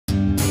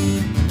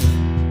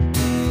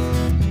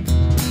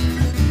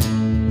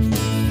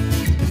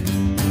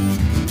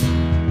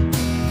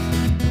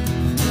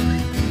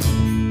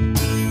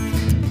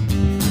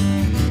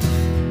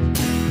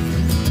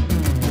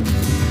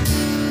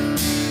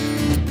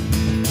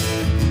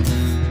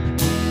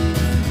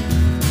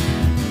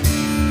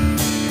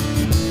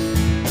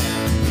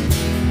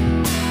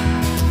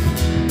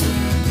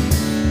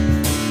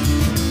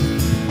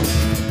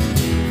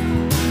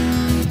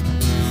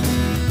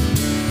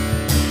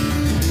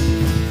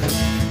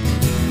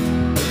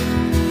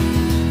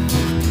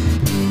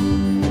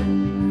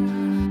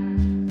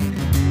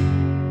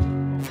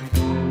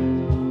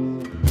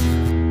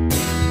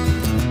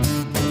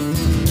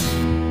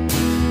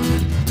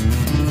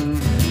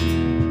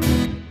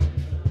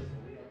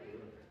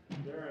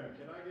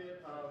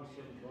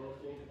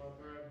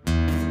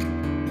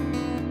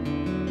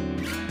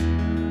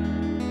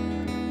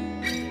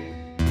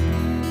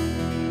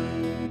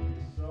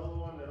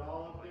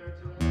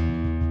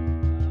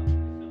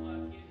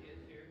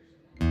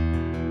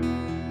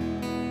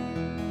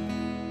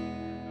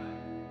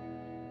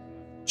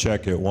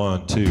Check it,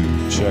 1,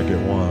 2. Check it,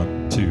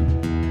 1, 2.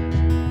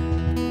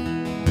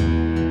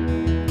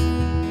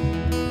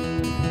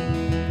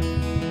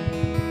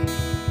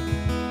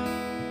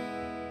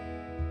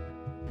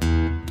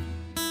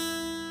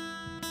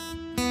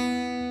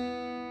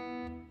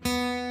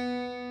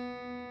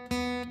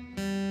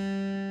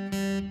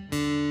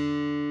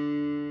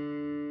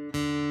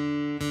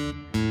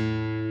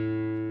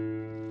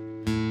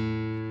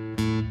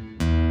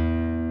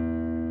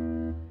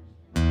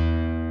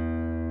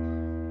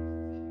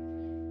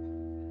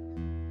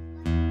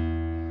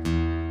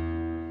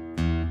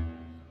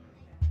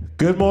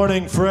 Good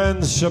morning,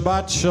 friends.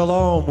 Shabbat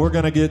Shalom. We're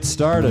going to get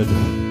started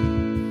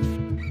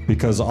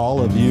because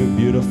all of you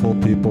beautiful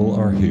people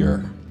are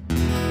here,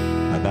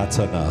 and that's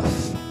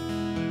enough.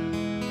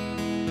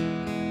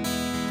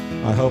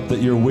 I hope that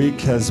your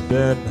week has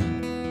been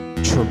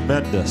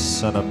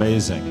tremendous and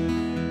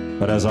amazing.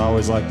 But as I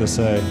always like to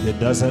say, it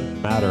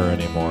doesn't matter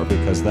anymore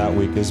because that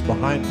week is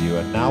behind you,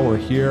 and now we're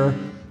here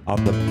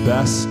on the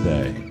best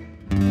day,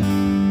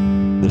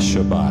 the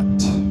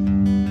Shabbat.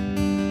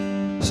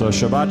 So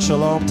Shabbat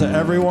Shalom to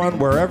everyone,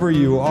 wherever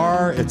you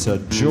are. It's a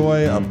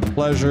joy, a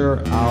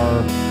pleasure,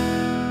 our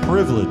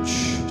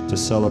privilege to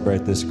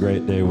celebrate this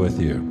great day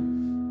with you.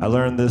 I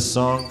learned this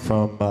song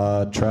from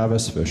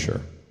Travis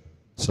Fisher.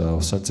 So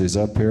since he's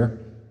up here,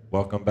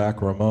 welcome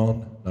back,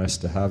 Ramon. Nice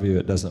to have you.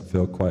 It doesn't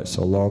feel quite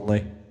so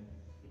lonely.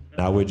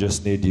 Now we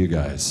just need you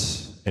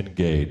guys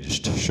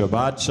engaged.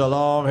 Shabbat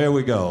Shalom, here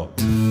we go.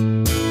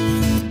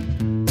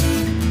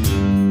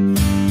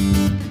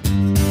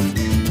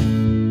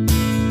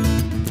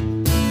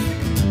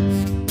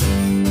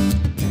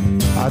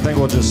 I think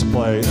we'll just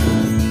play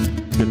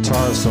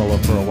guitar solo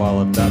for a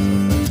while if that's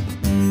okay.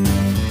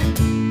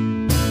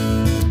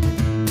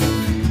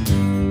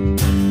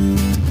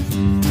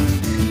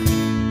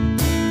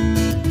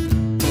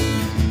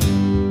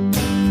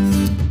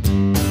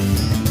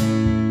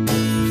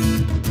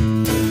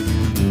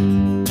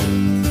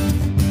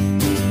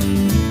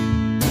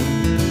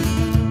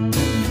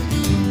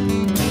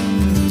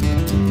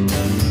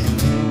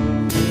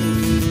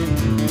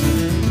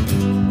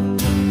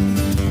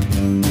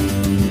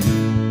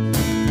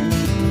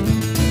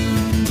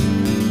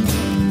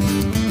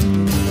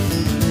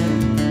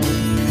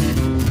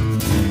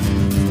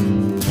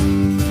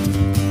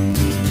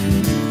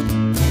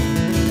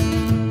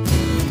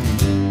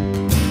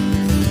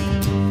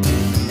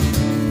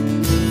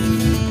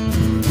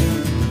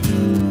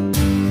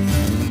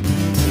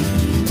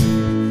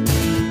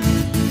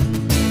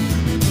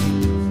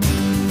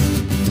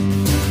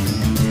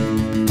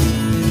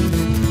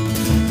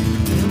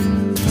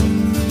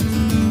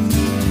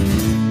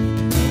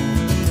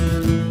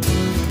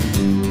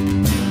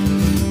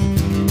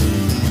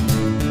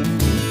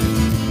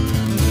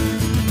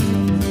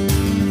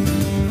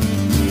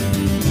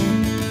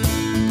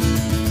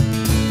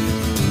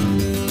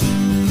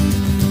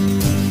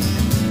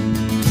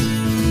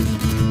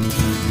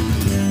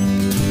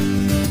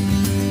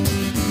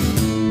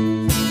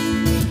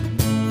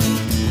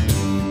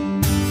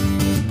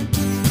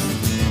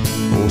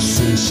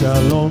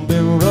 Shalom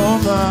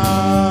b'roma,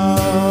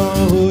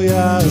 hu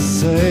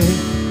yaseh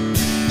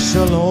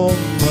shalom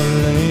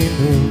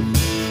aleinu.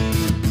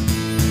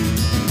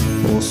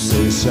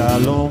 Oseh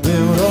shalom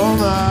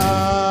b'roma,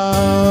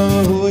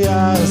 hu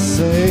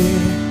yaseh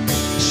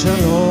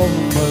shalom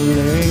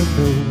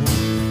aleinu.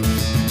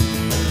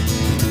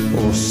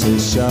 Oseh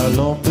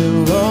shalom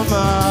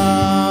b'roma,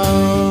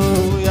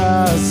 hu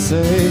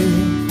yaseh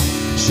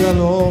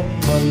shalom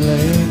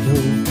aleinu.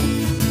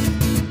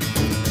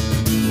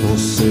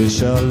 Oseh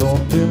shalom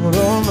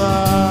b'roma,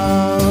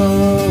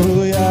 hu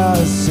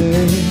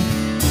yaseh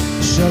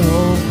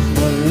shalom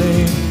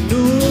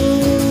aleinu.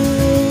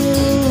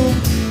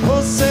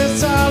 Oseh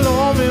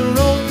shalom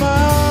b'roma,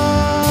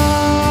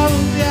 hu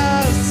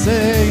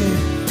yaseh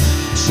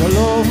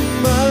shalom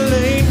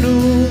aleinu.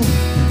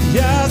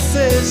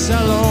 Yaseh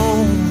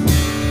shalom,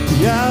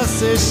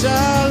 yaseh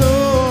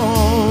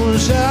shalom,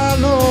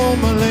 shalom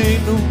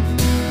aleinu.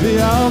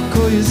 V'al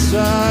kol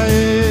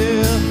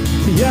Yisrael.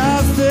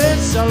 Yaseh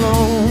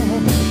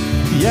shalom,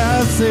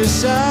 yaseh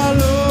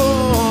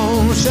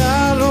shalom,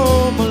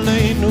 shalom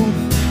aleinu,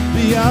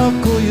 v'al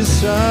kol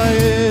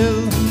Yisrael.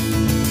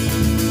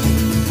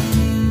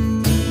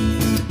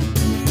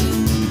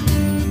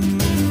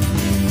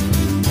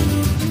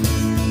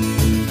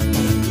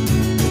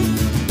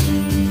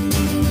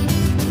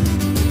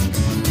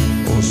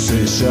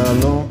 Oseh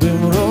shalom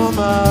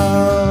b'roma,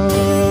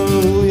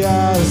 hu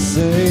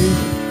yaseh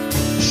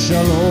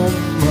shalom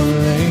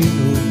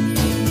aleinu.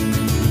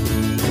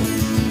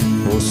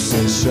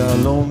 Oseh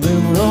shalom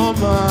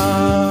b'roma,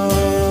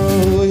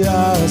 hu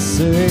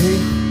yaseh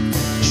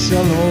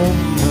shalom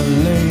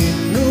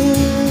aleinu.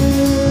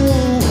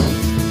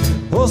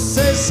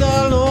 Oseh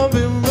shalom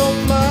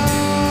b'roma,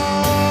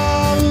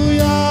 hu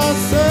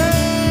yaseh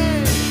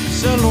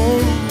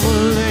shalom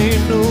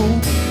aleinu.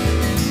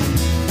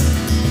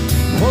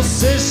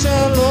 Oseh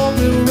shalom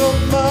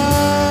b'roma,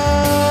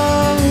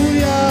 hu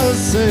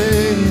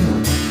yaseh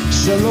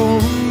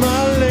shalom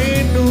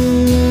aleinu.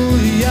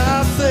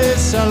 Yaseh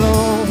shalom.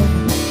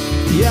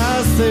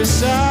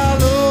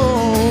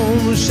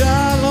 Shalom,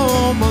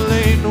 Shalom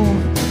Aleinu,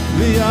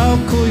 v'al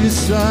kol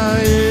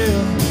Yisrael.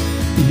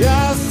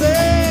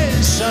 Yaseh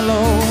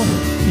Shalom,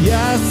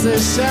 Yaseh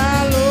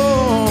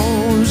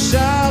Shalom,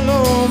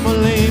 Shalom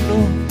Aleinu,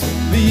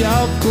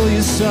 v'al kol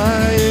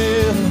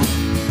Yisrael.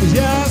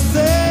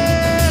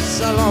 Yaseh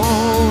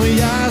Shalom,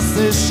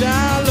 Yaseh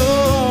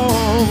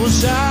Shalom,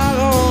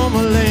 Shalom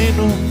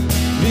Aleinu,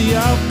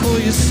 v'al kol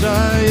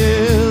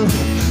Yisrael.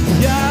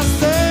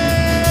 Yaseh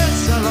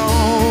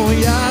Shalom,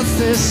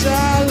 Yaseh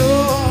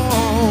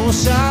Shalom,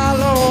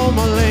 Shalom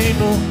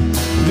Aleinu,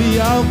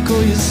 v'al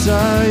kol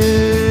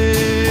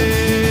Yisrael.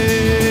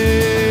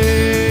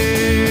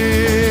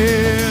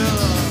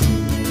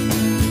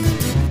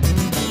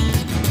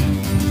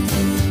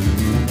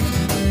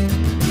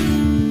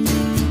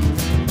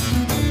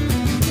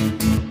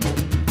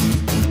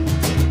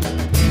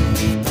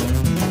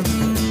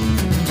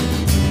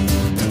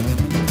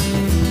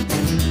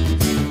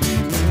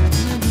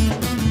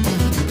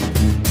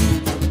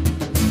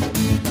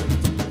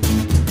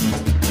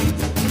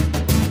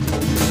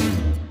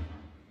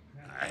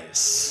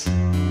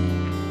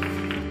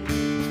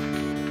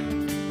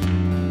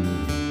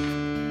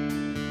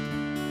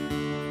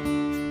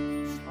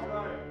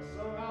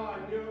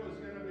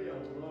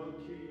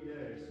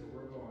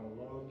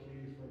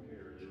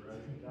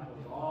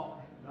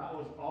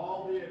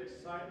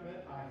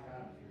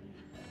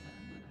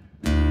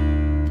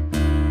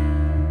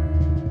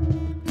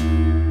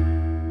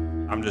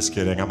 I'm just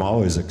kidding. I'm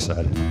always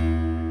excited.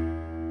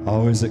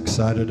 Always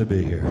excited to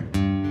be here.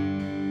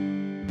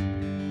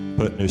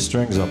 Put new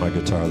strings on my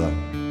guitar, though.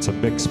 It's a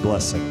mixed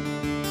blessing.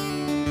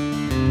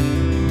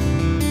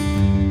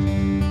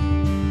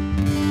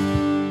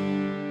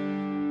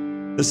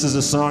 This is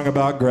a song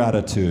about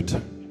gratitude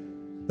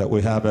that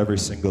we have every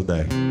single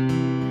day.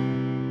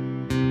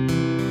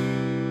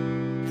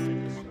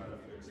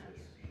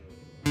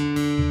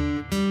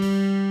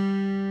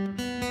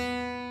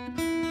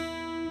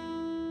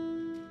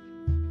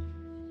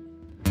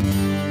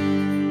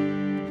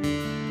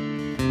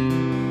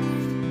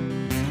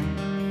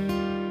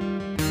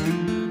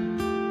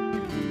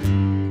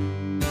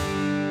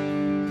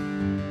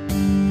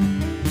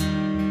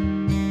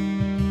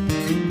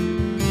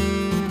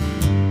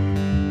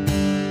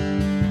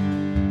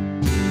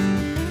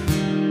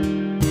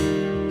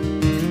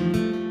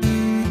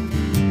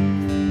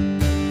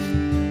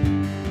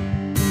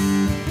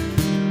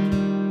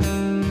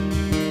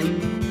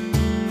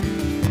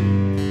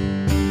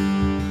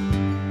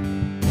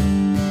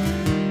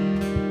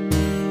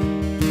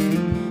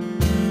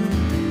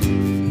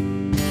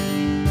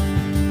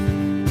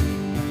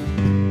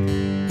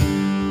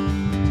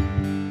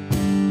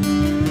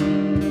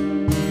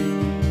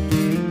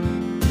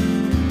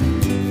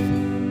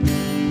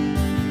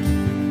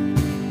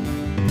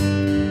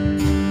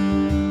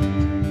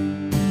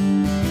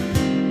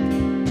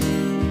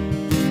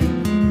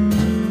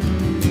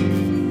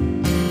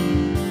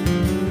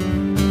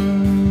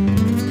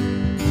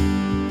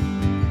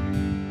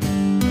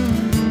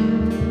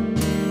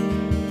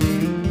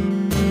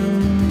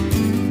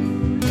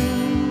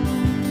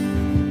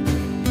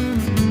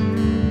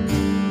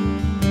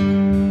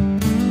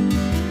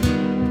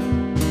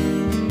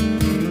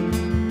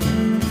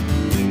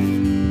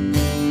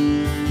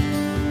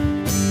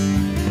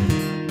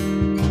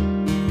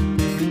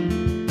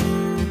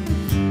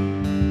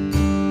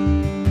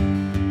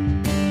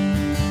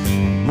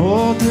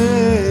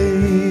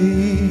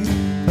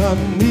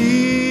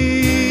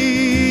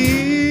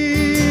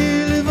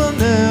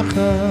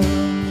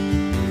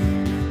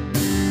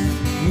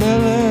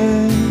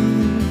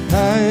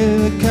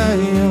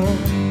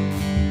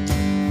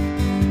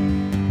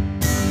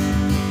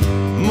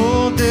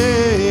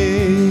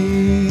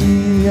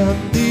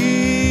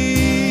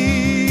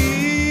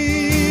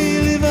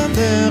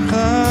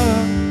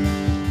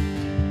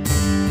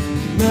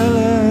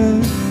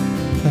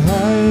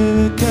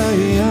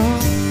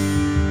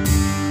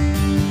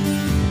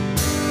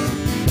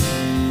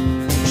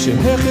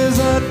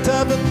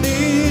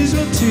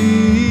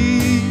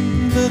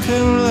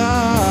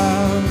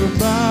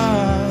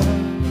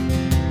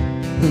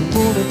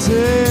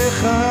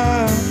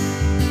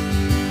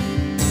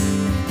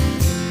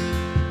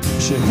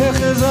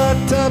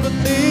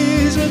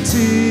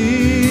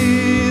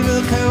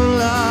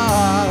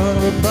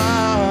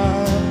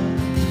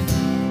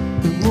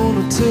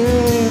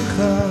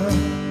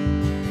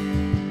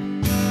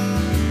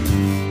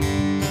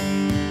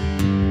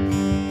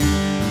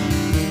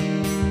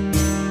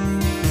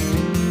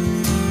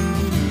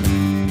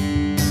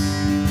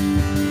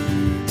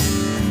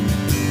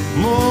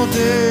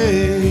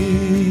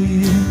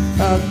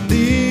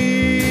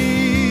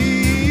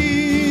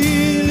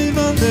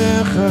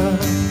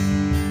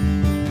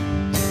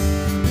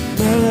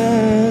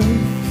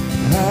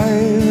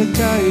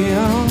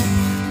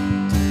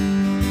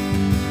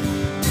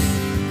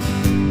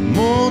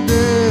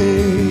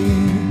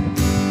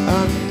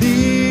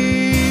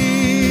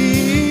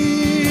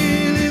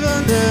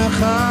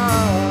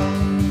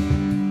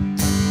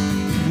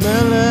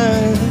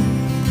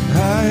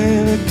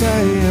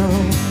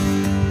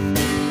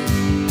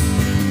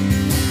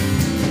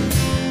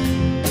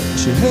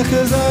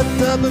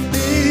 שהחזקת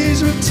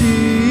במשבתי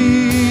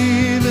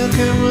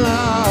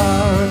בחמלה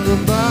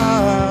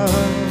רבה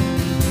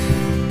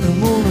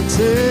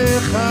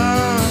אמונתך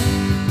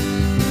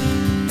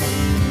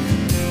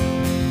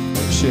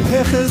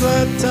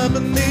שהחזקת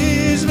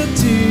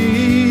במשבתי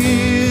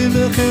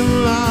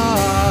בחמלה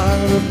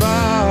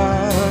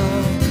רבה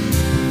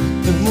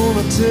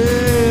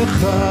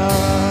אמונתך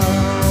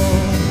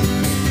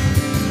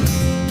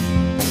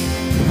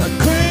I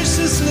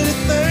graciously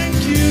thank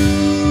you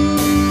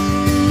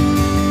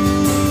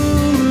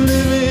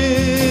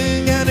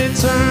living an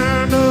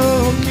eternal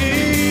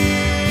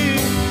King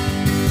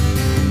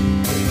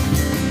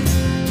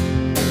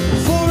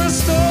for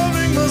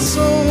restoring my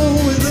soul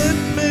within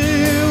me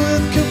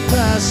with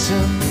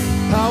compassion.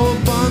 How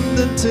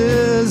abundant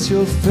is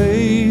your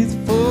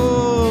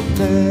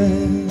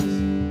faithfulness.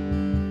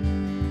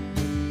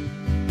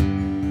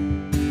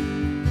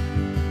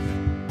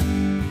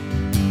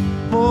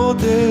 All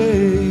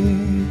day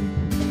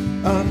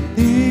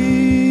אני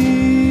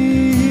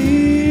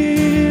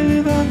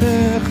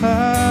לבדך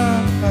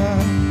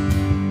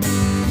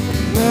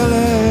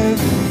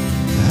מלך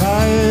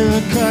חי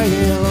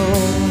וקיים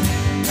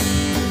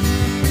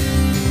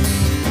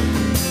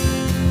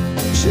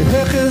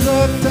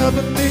שהחזקת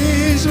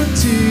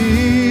במשבתי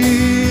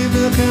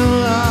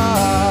בחמלה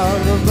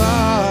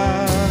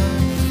רבה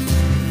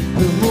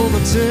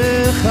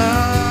אמונתך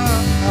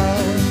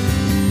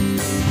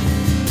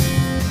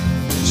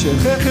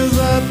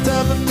שהחזקת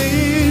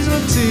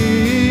במשבתי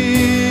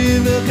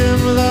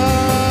בחמלה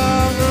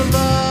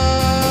רבה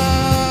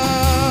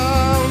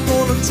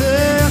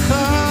אמונתך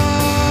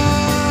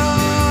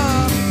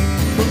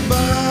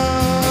רבה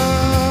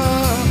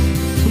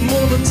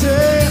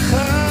אמונתך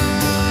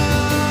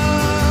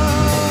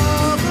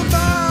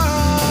רבה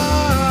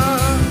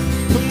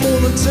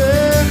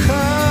אמונתך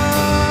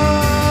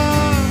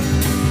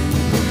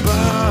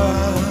רבה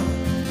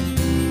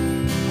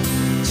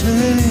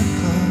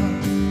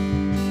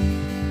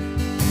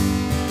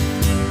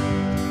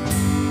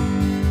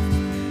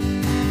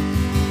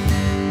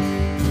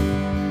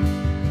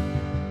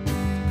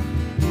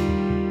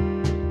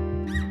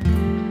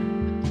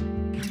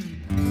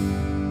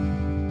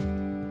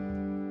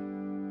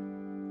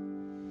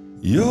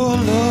Your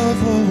love,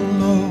 oh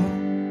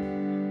Lord,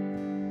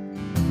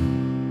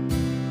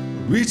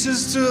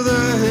 reaches to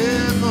the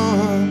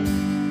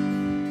heaven.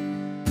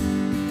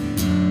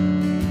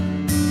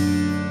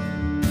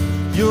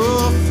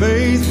 Your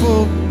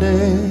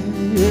faithfulness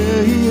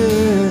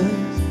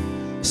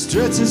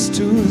stretches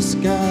to the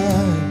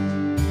sky.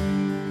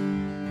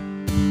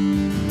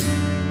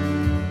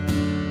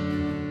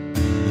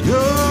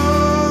 Your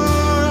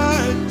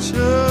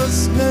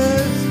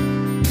righteousness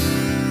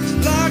is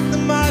like the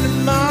mighty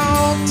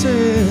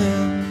mountain.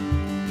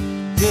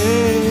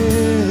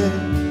 Yeah,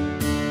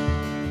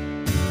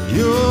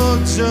 your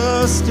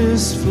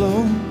justice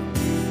flows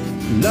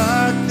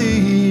like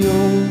the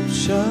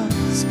ocean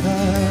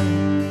sky.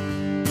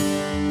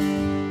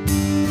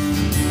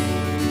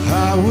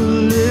 I will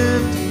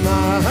lift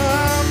my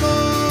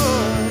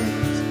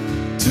voice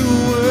to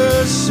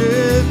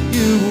worship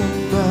you,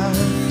 my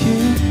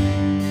King.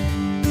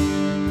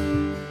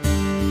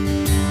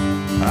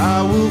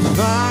 I will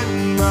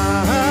find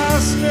my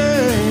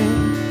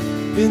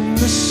strength in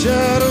the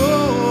shadow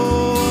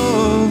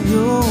of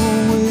your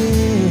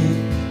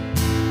wing.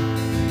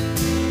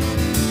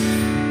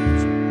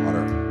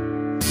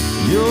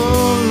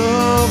 Your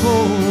love,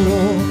 oh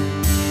Lord,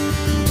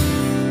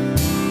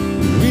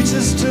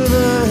 reaches to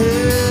the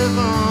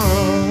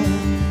heaven.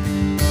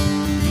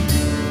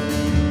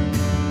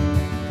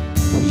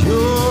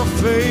 Your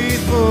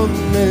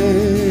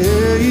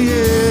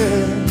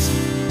faithfulness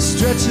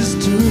stretches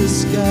to the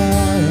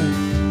sky.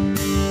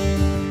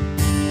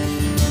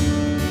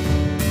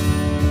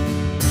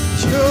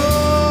 Your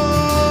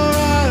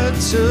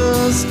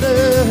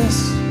righteousness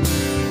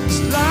is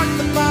like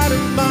the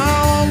mighty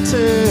mountains.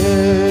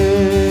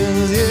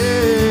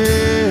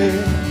 Yeah,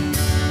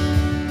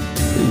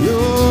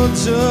 your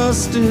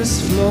justice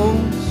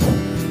flows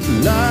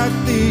like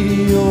the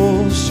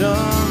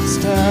ocean's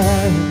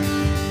tide.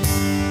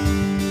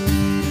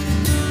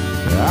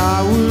 I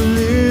will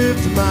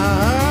lift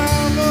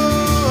my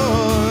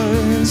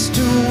voice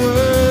to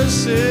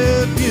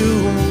worship you,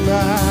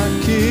 my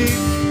King.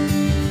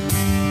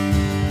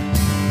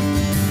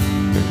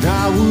 And I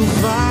will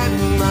find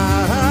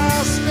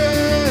my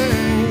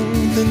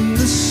strength in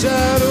the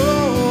shadow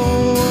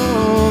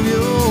of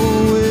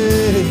your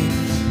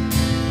wings.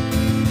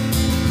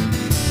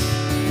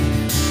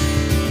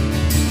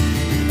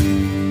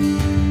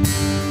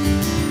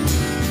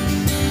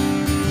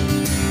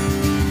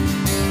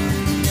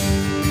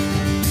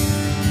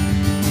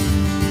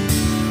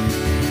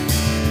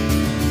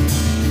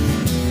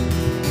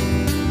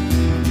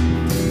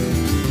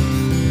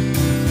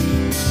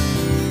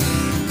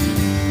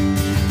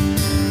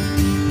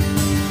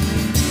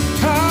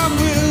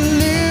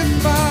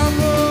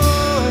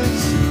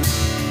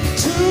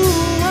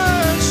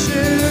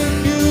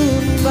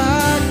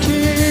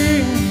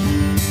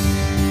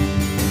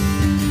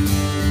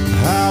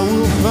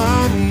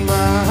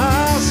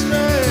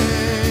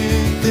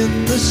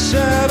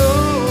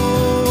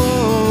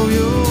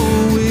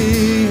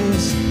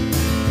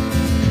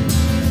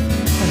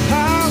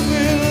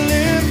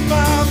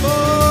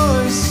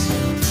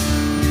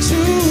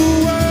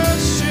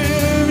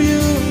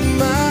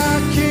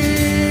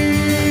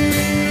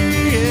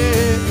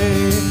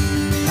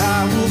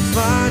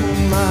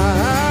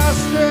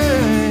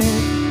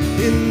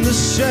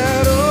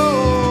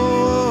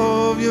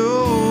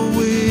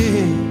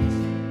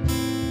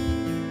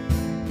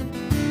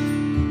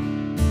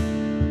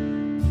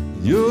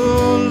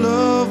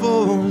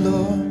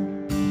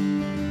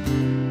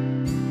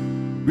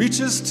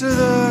 reaches to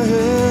the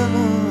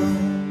heaven.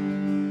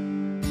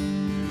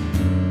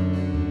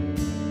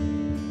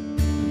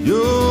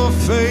 Your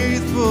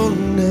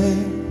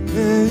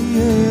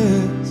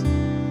faithfulness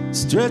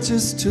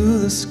stretches to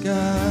the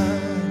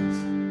skies.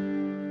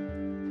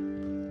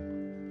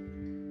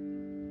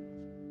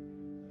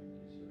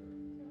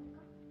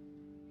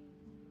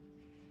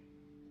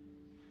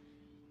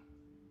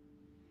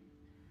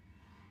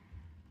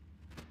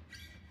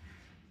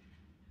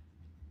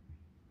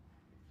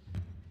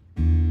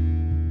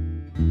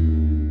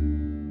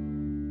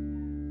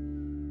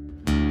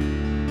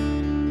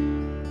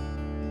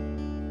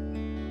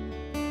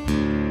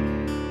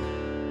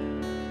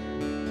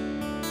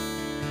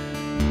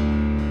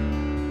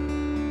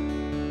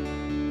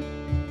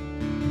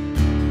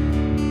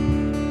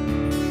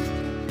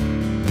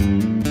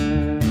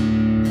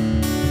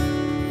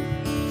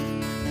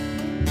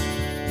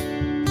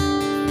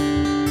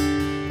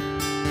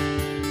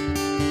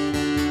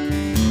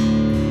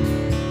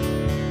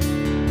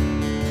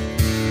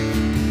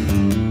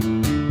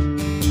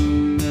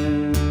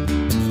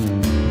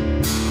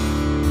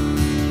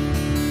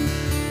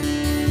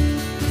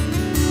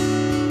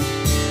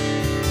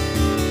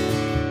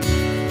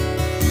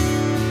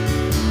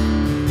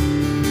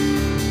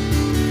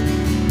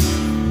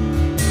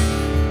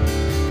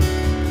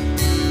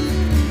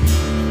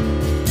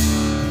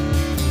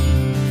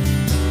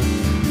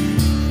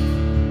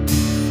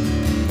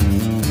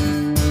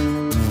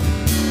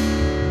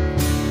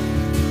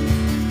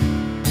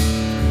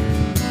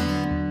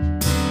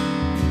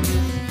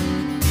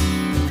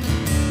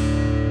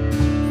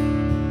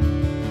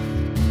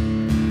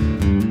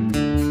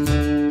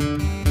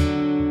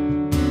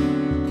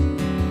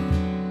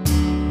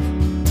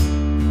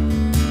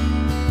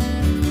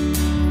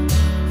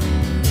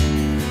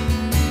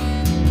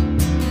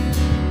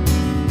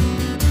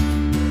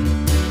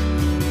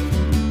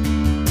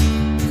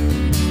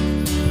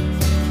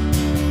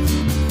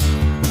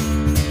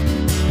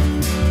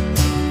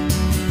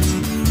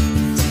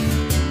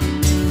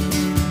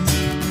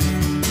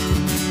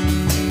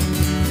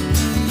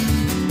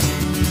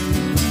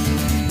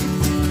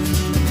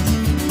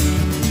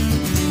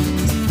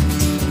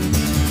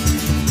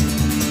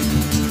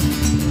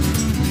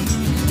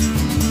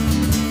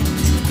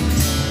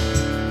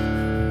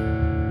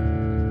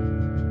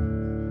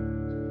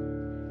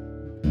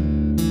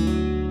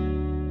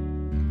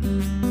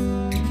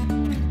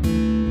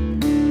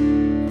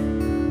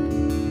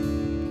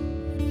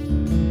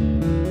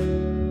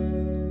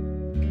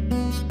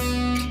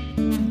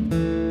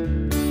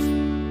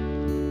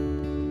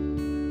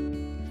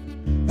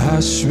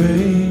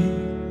 אשרי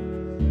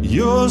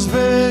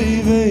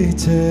יושבי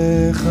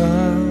ביתך,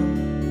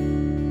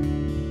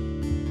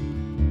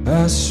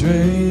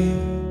 אשרי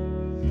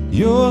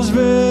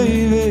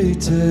יושבי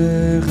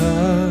ביתך,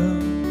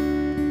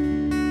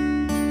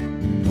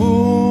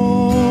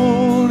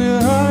 כל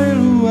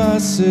יעלו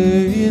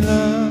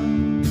הסלע,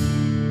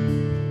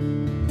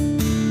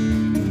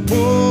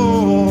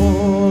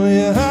 כל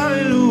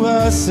יעלו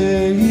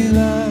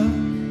הסלע,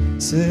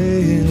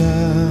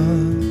 סלע.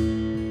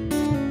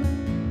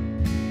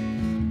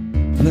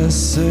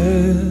 Blessed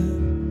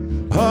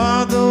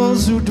are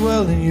those who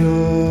dwell in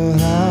your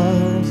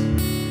house.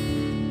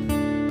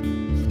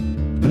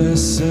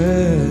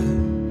 Blessed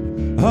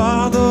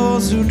are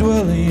those who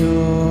dwell in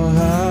your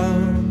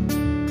house.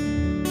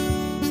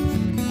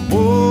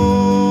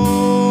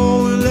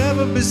 Oh, we'll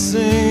ever be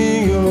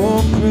singing your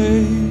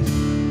praise.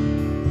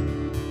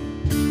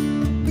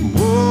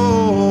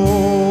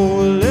 Oh,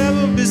 we'll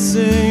ever be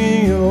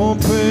singing your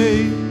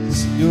praise,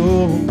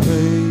 your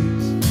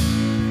praise.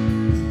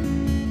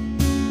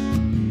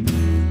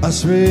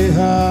 אשרי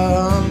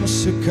העם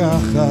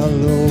שככה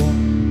לו,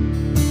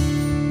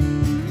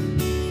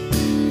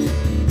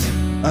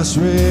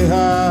 אשרי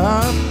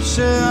העם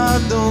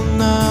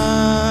שאדוני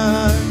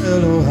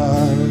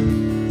אלוהי,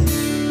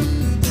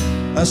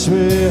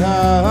 אשרי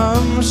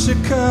העם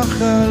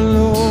שככה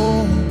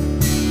לו,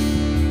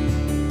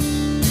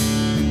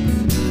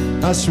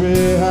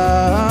 אשרי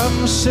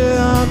העם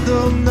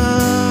שאדוני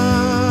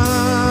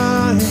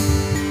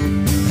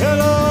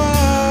אלוהי.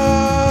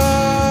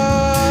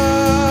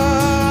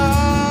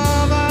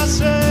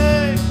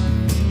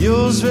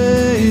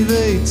 יושבי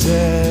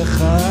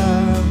ביתך,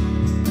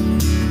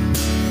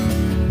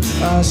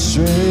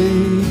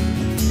 אשרי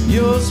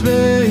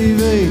יושבי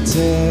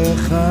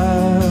ביתך.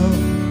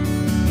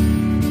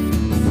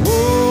 Oh,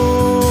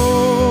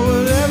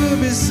 we'll ever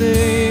be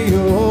singing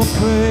your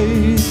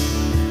praise.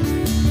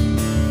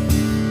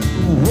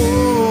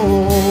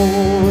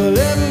 Oh, we'll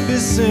ever be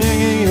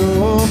singing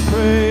your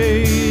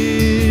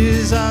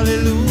praise.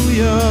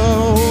 Hallelujah.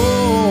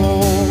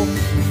 Oh,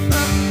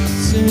 I'm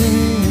singing.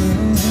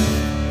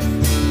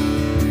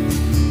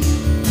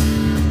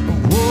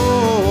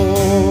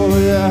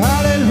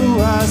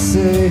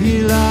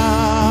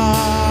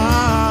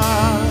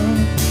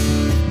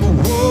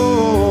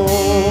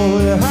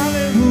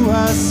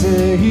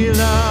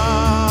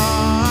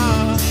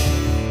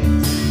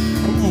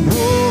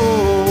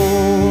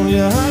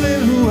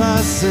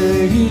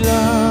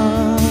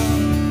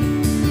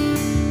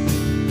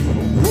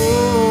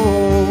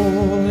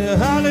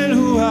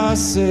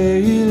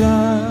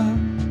 Selah,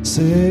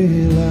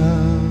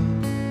 Selah.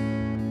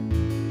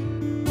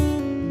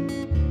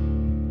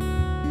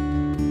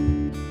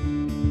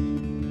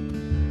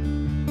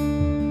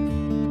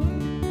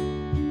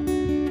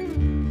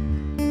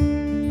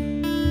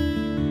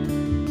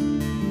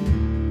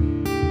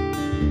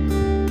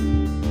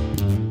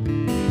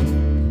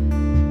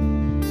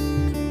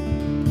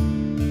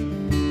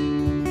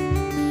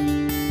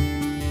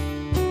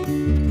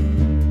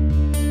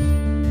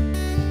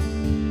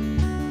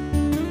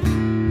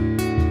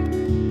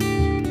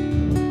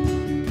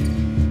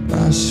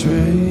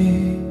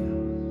 Ashrei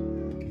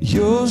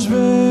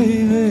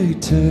Yoshvei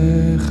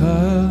Beitecha,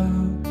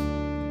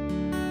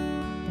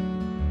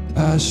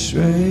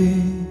 Ashrei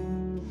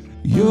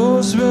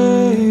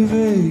Yoshvei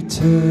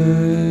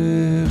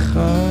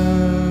Beitecha.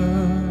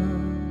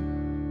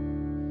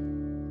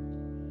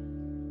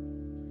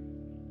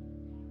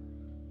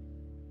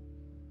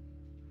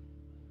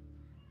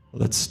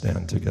 Let's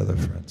stand together,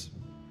 friends.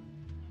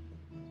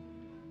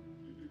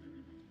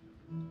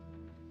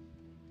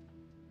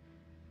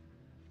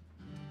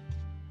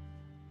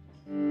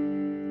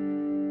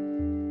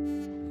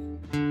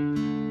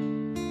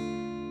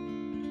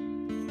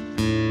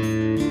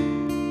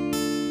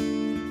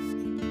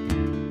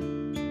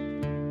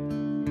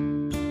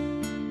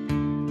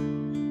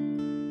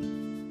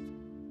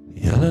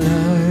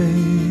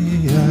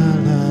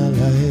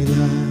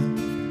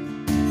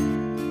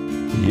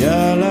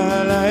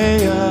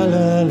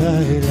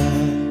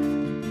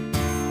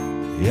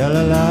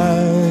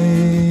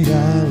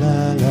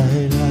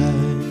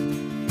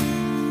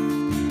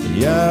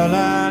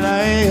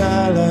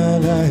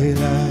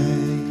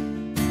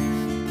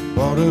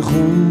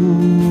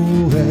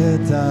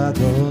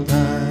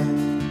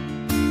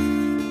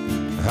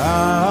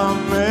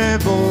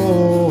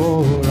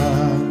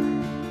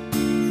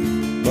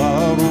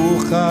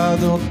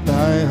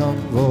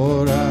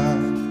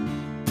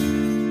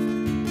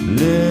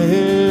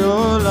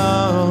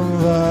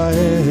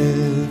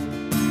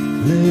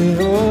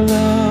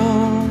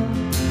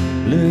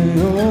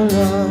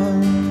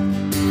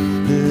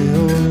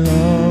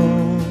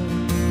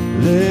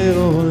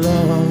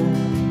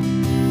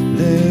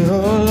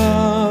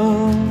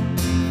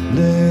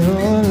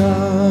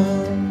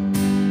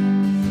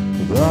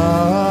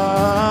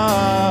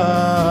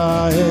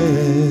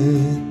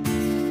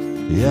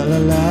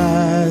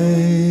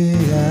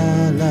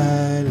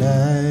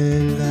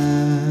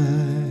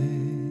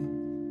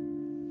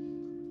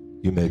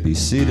 You may be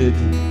seated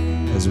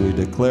as we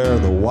declare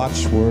the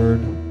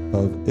watchword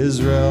of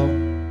Israel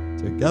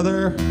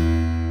together.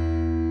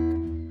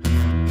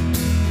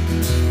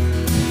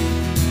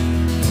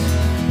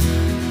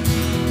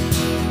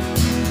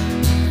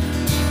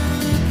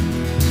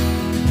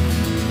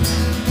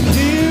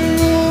 Hear,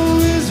 O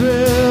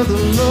Israel, the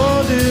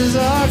Lord is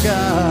our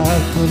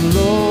God, the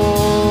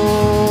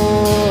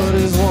Lord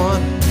is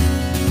one.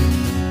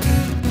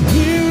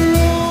 Hear,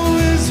 O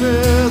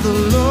Israel, the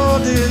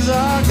Lord is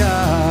our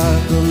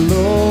God, the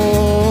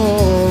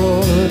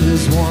Lord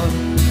is one.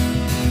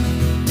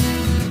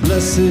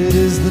 Blessed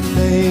is the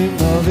name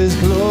of his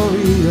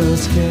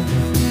glorious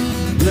kingdom.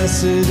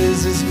 Blessed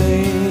is his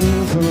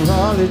name for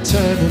all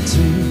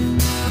eternity.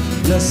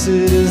 Blessed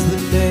is the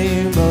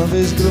name of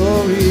his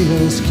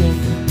glorious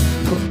kingdom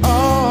for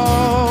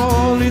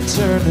all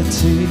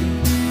eternity.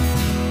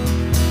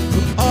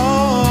 For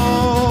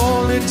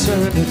all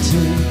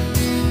eternity.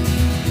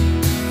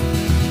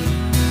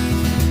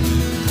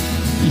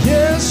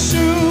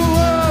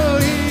 Yeshua,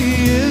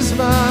 he is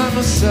my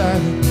Messiah.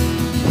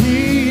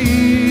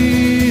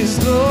 He is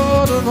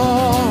Lord of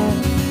all.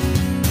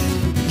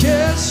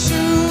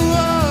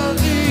 Yeshua,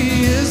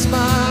 he is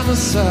my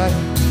Messiah.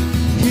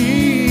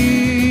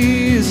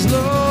 He is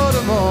Lord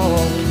of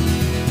all.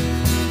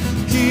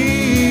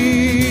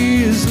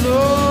 He is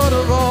Lord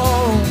of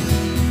all.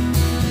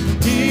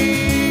 He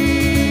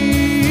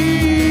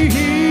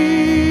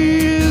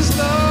is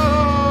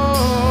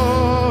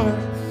Lord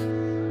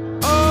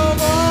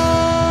of all.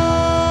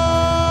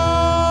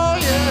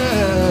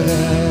 Yeah.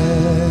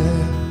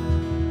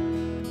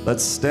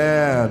 Let's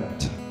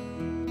stand.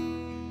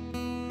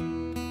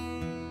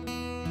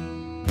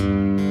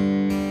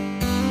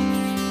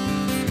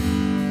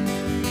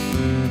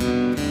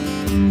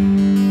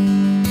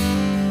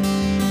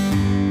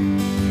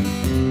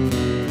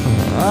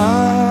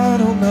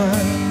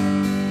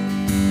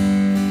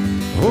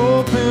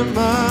 Open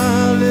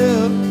my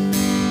lips,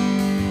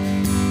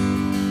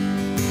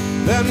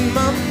 that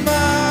my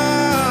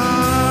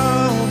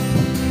mouth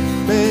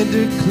may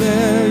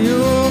declare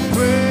your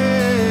praise.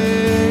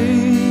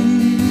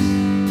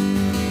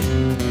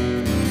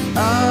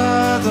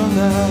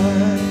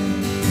 Adonai,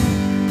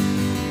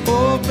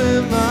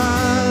 open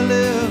my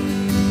lips,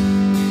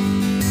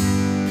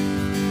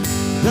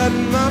 that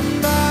my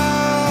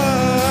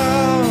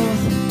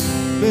mouth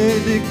may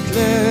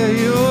declare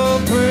your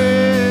praise.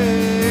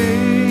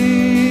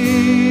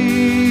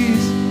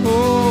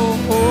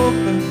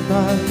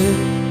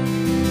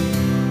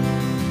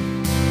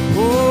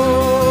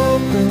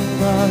 Open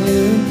my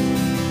lips,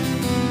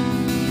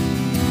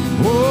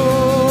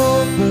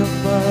 open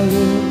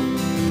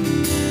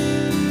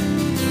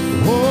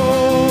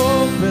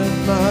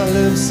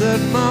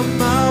My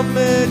mouth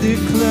may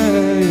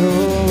declare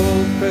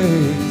your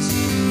praise.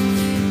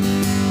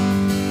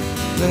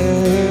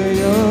 Declare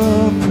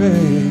your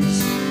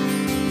praise.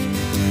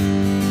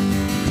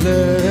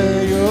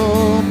 Declare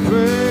your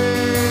praise.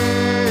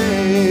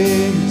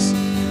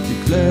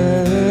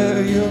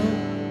 Declare your praise.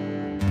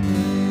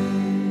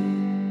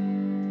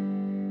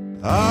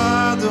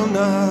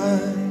 Adonai,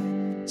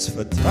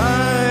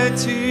 Sfatai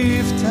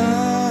Tifta.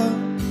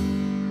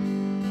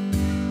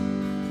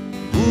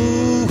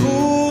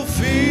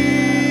 Ufi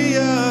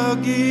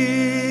Yagi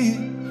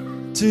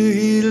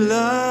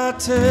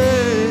Tehilate.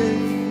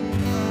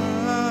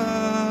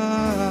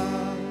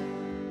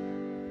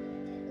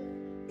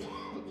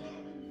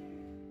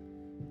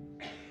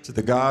 To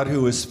the God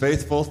who is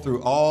faithful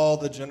through all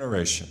the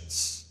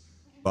generations.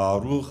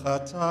 Baruch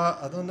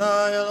atah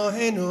Adonai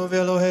Eloheinu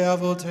v'Elohei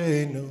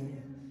Avoteinu,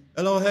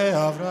 Elohei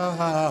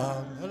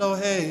Avraham,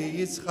 Elohei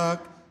Yitzchak,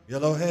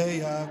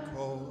 Elohei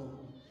Yaakov,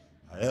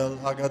 Ha'el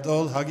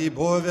Hagadol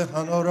Hagibor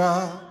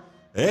v'Hanora,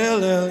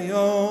 El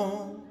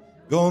Elyon,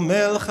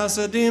 Gomel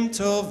Chasadim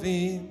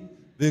Tovim,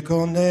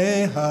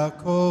 V'Konei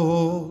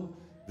Hakol,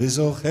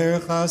 V'Zocher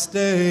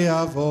Chasdei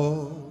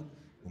Avod,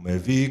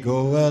 U'Mevi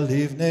Goel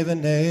Livnei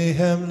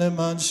V'neihem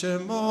Leman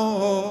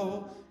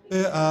Shemo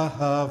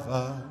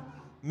Be'ahava,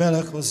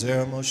 Melech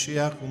Ozer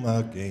Moshiach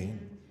U'Magen,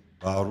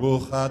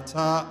 Baruch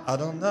Atah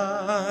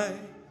Adonai,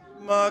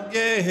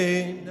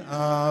 Magen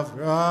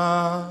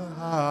Avraham.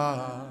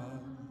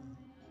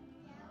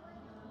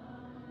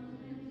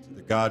 To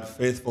the God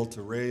faithful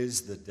to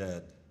raise the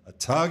dead,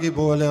 Atah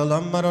Gibor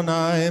Le'olam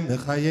Adonai,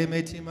 Mechayei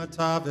Metim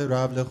Atah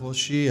V'Rav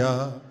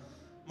Lechoshia,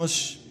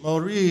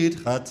 Morid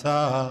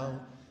Chatal,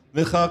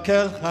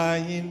 Mechakel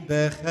Chayim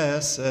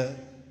Bechesed,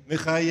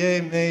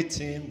 Mechayei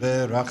Metim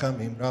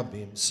Berachamim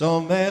Rabim,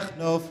 Somech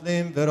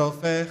Noflim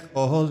Verofech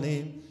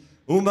Oholim,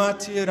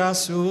 Umatir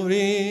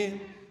Asurim,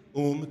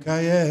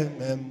 Umkayem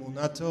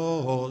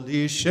Emunato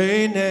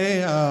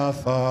Lishenei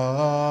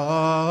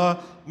Afar,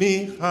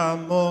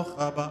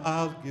 Michamocha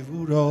Ba'al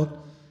Gevurot,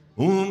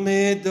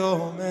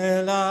 Umidom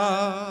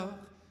Elach,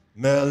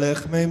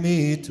 Melech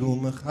Memit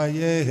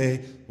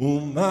Umchayei,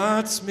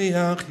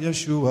 Umatzmiach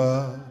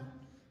Yeshua,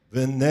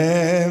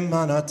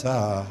 V'nemanata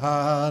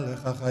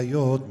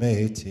Lechachayot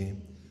Metim,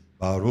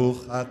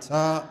 Baruch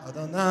Atah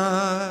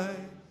Adonai,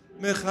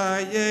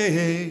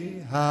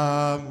 Mechayei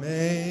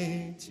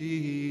HaMetim.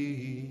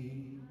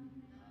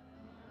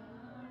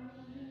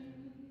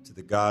 To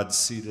the God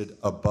seated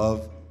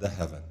above the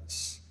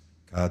heavens.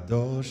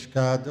 Kadosh,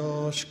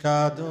 Kadosh,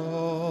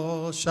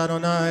 Kadosh,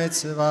 Adonai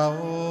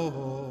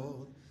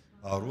Tzevaot,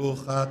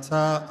 Baruch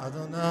Atah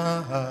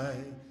Adonai,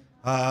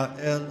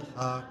 Ha'el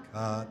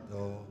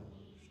HaKadosh.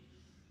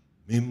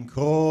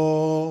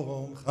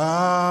 Mimkomcha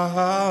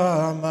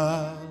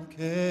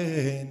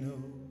Malkeinu,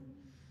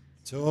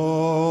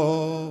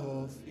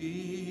 Tofia,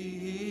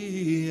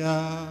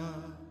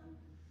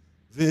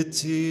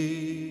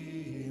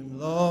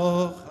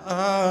 V'timloch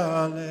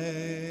Aleinu,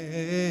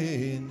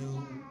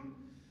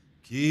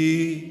 Ki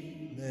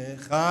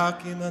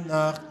mechakim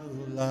anachnu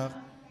lach,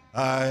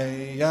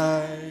 Ay,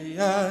 ay,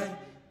 ay,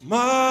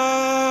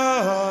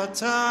 Matai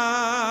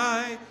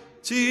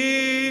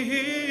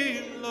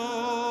Timloch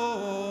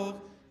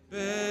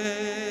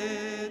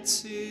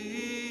Betzion,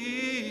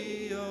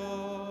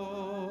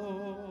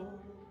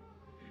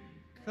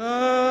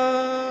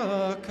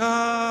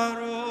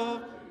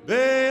 Kakaro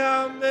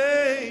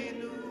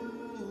Be'ameinu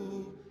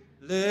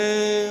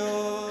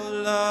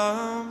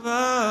Le'olam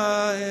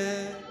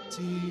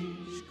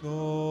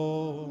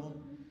va'etishkon,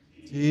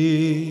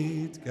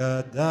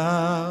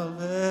 Titgadal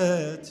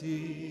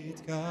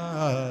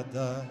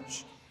v'titgadash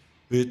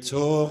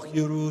B'toch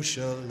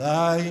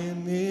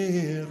Yerushalayim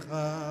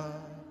ircha,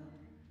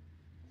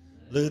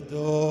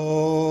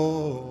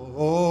 L'dor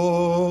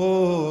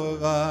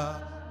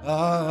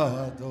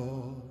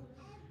v'ador,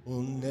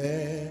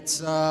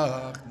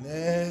 U'netzach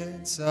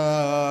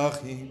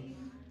netzachim,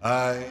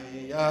 Ay,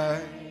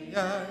 ay,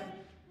 ay,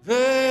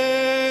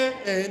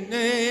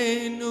 Ve'enenu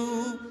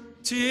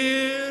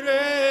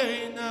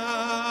tireina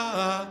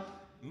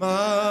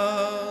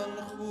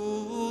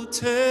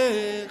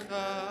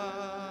malchutecha,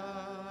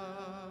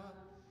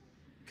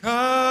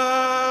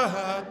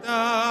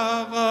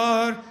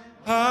 Kadavar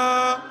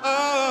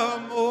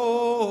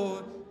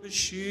ha'amor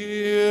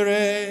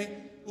b'shirei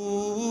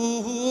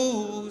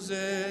uzecha,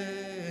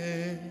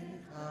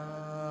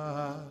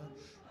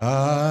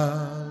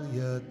 al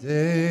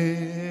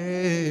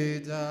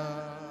yadei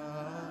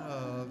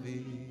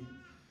David,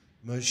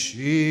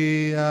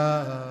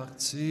 Mashiach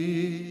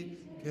tzidkecha.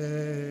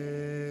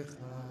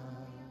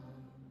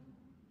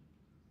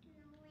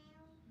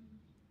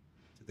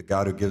 To the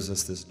God who gives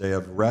us this day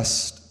of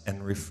rest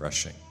and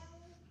refreshing.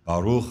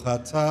 Baruch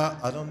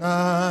atah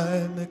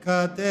Adonai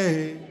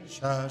mekadesh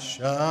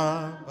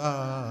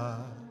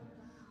haShabbat.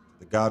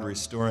 The God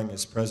restoring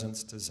his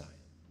presence to Zion.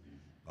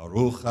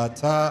 Baruch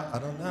atah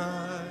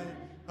Adonai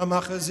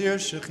hamachazir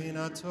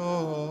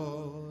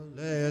shechinato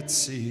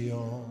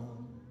le'Tzion.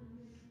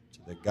 To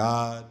the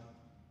God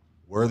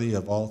worthy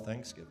of all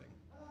thanksgiving.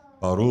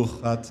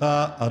 Baruch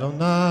Ata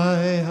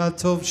Adonai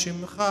Hatov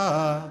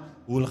Shimcha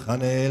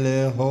Ulchane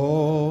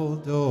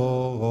Lehodod.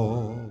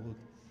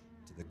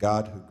 To the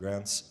God who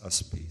grants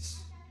us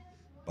peace.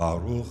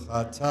 Baruch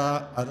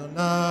Ata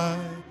Adonai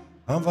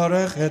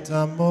Havarech et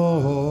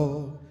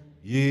Amo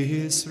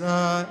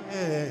Yisrael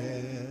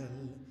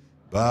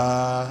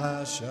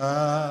Bashalom.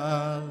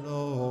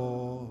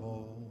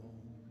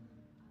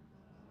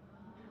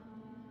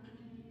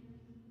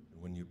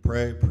 When you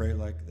pray, pray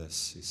like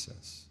this, he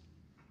says.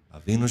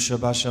 Avinu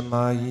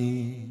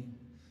Shabashamayim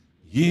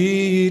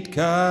Yitkadesh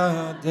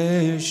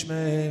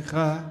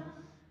Mecha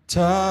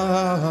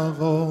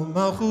Tavo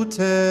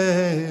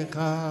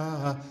Malchutecha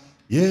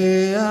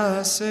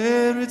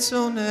Ye'aseh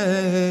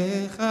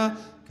Ritzonecha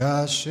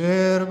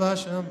Kasher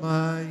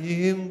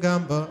Bashamayim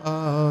Gam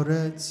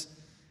Ba'aretz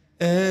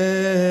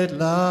Et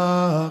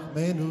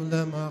Lachmenu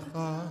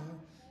Lemachar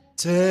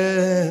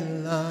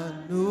Ten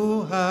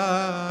Lanu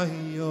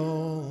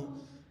Hayom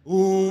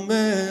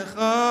Umechalanu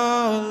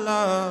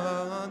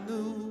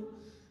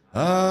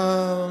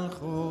Al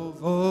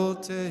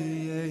Chovoteinu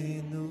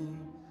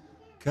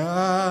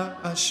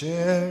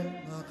Ka'asher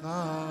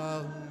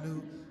Machalnu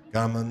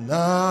Gam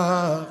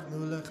Anachnu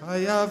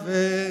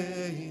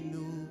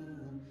Lechayaveinu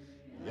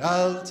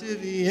Yal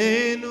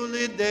Tivienu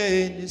Lidei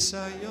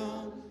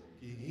Nisayon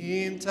Ki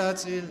Im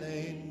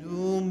Tatzilenu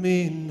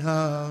Min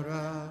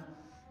Hara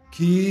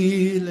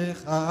Ki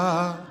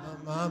Lecha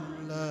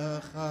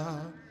HaMamlecha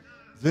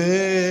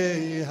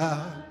Ve'hagevura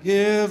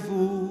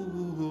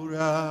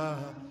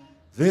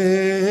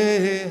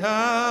Ve'hatiferet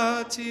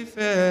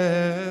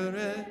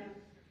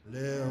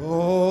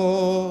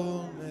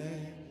Le'olme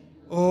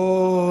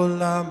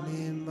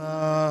Olamim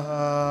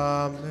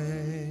Amen.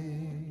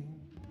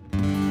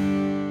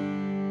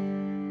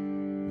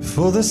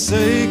 For the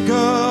sake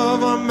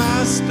of our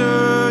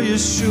Master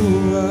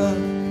Yeshua,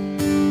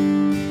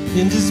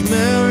 in his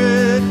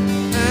merit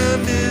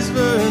and his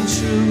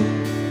virtue,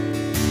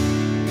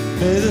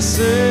 may the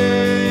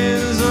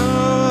sayings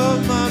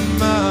of my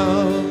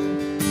mouth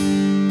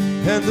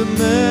and the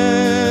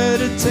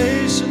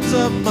meditations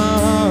of my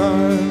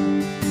heart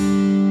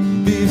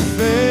be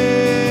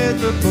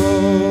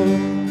favorable,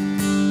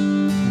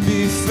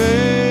 be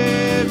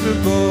favorable,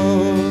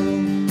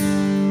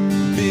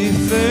 be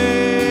favorable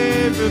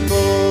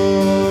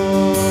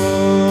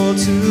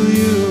to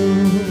you.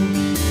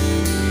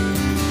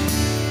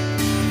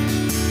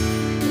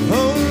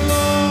 Oh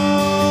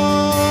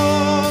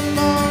Lord,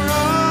 my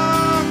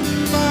rock,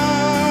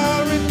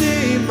 my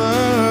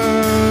redeemer.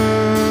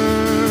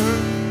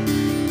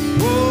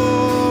 Oh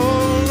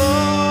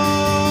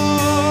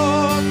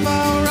Lord,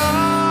 my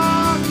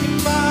rock,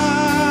 my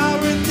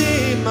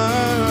redeemer.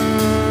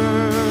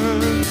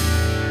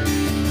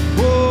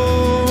 Oh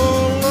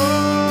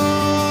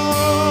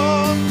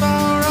Lord,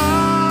 my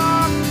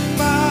rock,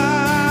 my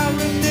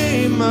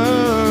redeemer.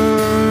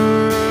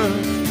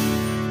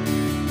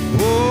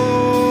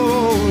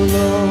 Oh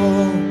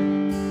Lord,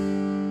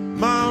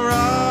 my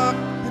rock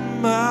and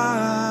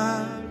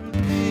my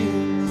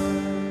redeemer,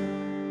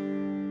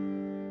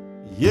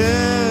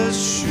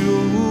 Yeshua,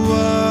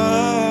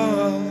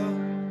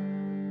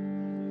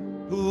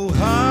 Hu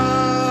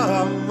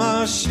HaMashiach,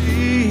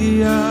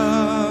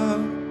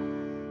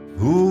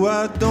 Hu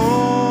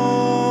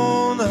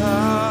Adon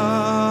HaKol.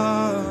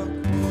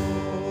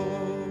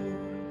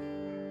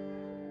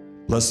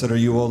 Blessed are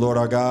you, O Lord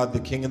our God, the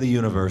King of the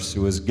universe,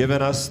 who has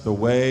given us the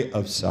way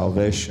of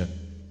salvation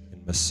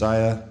in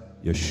Messiah,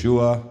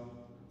 Yeshua.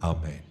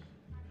 Amen.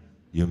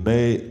 You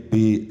may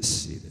be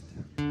seated.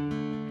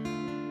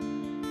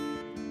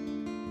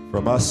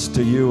 From us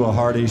to you, a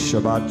hearty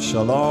Shabbat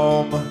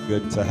Shalom.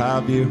 Good to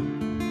have you.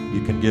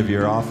 You can give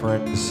your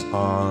offerings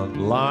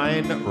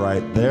online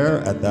right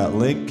there at that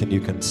link, and you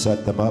can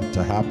set them up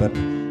to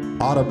happen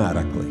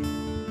automatically.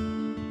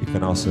 You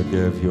can also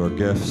give your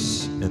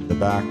gifts in the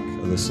back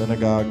of the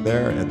synagogue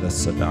there in the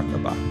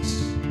tzedakah box.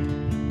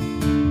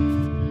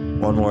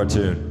 One more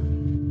tune.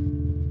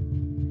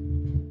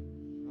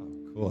 Oh,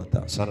 cool.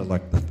 That sounded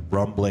like the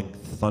rumbling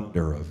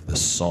thunder of the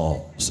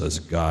Psalms as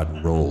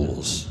God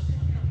rolls.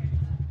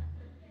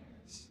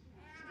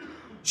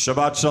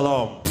 Shabbat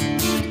Shalom.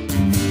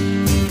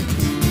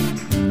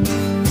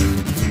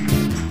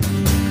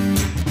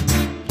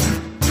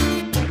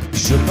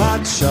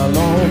 Shabbat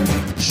Shalom,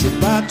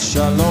 Shabbat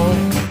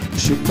Shalom,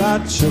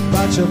 Shabbat,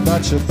 Shabbat,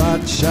 Shabbat,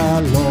 Shabbat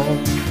Shalom,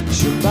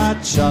 Shabbat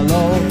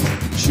Shalom,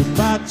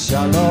 Shabbat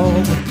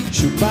Shalom,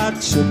 Shabbat,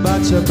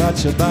 Shabbat, Shabbat,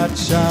 Shabbat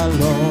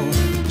Shalom,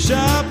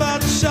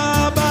 Shabbat,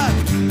 Shabbat,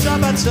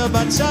 Shabbat,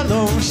 Shabbat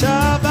Shalom,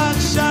 Shabbat,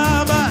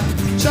 Shabbat,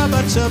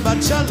 Shabbat, Shabbat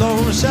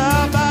Shalom,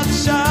 Shabbat,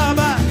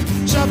 Shabbat,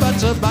 Shabbat,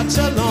 Shabbat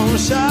Shalom,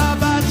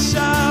 Shabbat,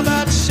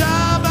 Shabbat,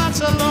 Shabbat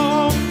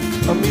Shalom.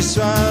 Am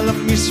Yisrael,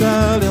 Am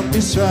Yisrael, Am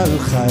Yisrael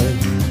Chai.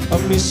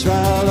 Am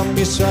Yisrael, Am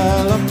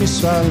Yisrael, Am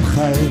Yisrael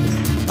Chai.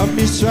 Am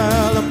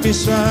Yisrael, Am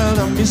Yisrael,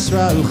 Am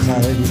Yisrael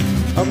Chai.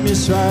 Am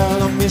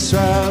Yisrael, Am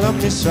Yisrael, Am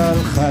Yisrael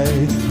Chai.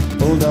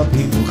 Od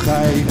Abinu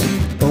Chai,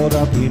 Od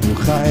Abinu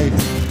Chai.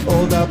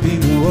 Od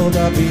Abinu, Od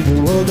Abinu,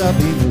 Od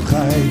Abinu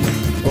Chai.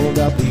 עוד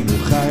אבינו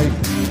חי,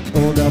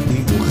 עוד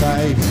אבינו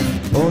חי,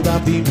 עוד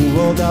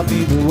אבינו, עוד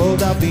אבינו,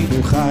 עוד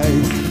אבינו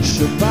חי.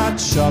 שבת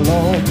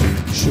שלום,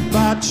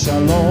 שבת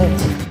שלום,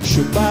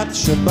 שבת,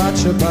 שבת,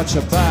 שבת,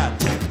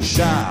 שבת,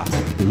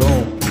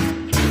 שלום.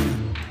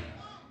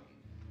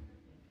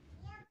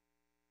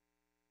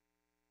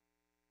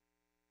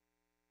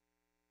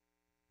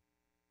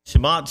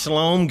 Shabbat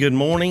Shalom, good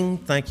morning.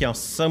 Thank y'all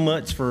so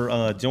much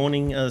for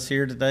joining us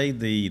here today.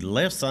 The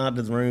left side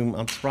of the room,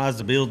 I'm surprised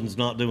the building's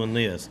not doing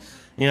this.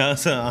 You know,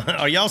 so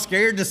are y'all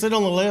scared to sit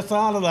on the left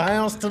side of the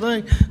house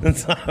today? And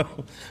so,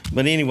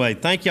 but anyway,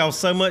 thank y'all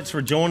so much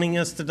for joining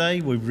us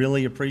today. We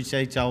really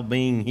appreciate y'all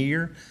being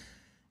here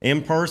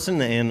in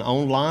person and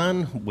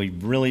online. We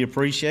really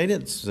appreciate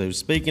it. So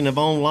speaking of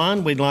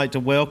online, we'd like to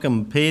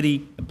welcome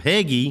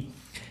Peggy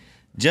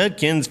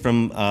Judkins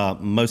from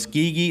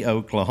Muskogee,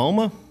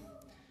 Oklahoma.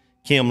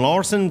 Kim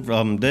Larson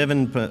from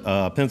Devon,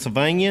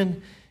 Pennsylvania.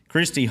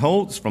 Christy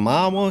Holtz from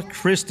Iowa.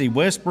 Christy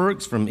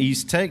Westbrooks from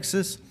East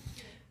Texas.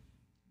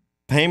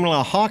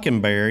 Pamela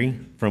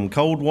Hockenberry from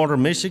Coldwater,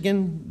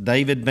 Michigan.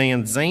 David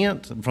Van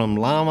Zant from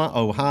Lima,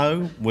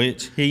 Ohio,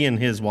 which he and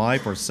his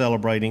wife are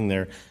celebrating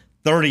their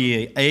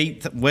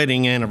 38th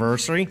wedding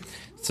anniversary.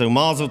 So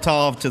mazel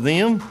tov to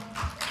them.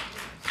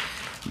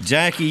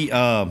 Jackie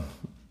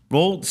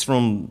Voltz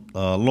from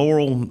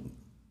Laurel,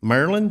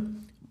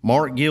 Maryland.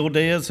 Mark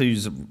Gildez,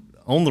 who's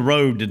on the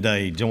road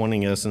today,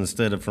 joining us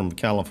instead of from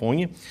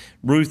California.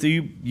 Ruth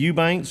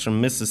Eubanks from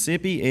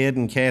Mississippi. Ed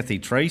and Kathy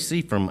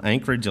Tracy from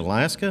Anchorage,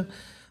 Alaska.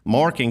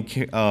 Mark and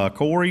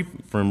Corey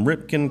from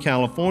Ripken,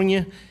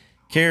 California.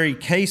 Carrie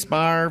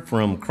Casebuyer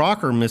from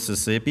Crocker,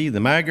 Mississippi.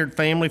 The Maggard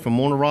family from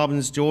Warner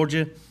Robins,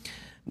 Georgia.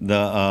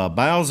 The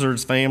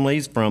Bowser's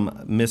families from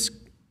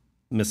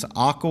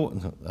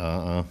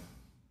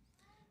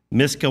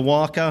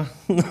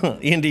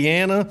Miskawaka,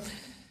 Indiana.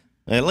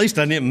 At least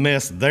I didn't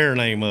mess their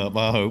name up,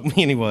 I hope.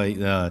 Anyway,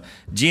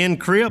 Jen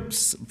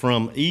Cripps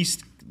from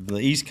the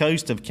east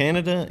coast of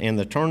Canada, and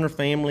the Turner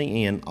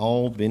family in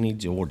Albany,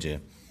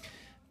 Georgia.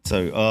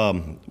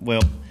 So,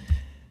 well,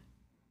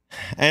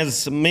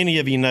 as many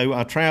of you know,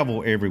 I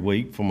travel every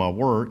week for my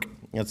work,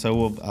 and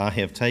so I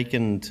have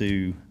taken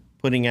to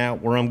putting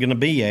out where I'm going to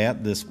be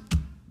at this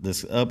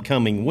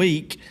upcoming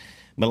week.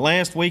 But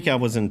last week I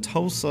was in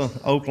Tulsa,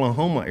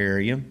 Oklahoma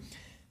area,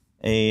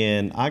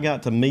 and I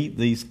got to meet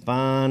these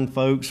fine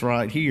folks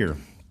right here.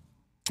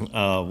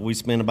 We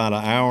spent about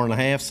an hour and a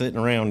half sitting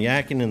around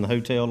yakking in the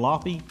hotel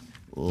lobby,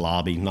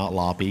 not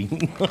lobby.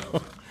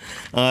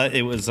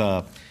 It was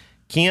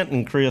Kent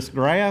and Chris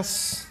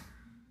Grass,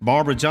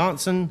 Barbara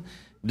Johnson,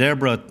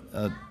 Deborah,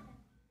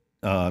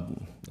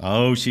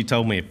 she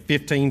told me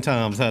 15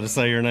 times how to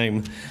say her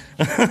name,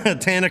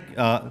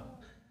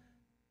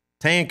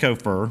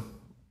 Tankofer,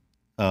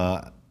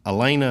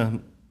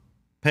 Elena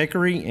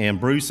Peccary, and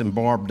Bruce and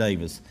Barb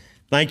Davis.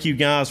 Thank you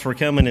guys for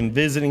coming and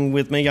visiting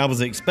with me. I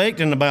was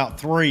expecting about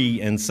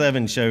 3 and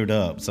 7 showed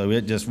up, so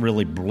it just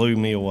really blew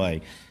me away.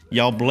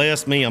 Y'all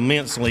blessed me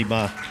immensely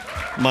by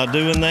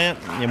doing that,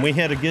 and we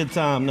had a good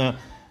time. Now,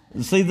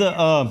 see the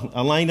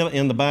Elena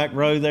in the back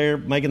row there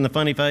making the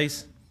funny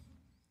face?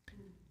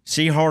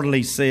 She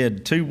hardly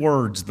said 2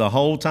 words the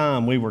whole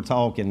time we were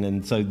talking,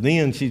 and so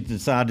then she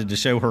decided to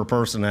show her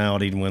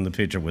personality when the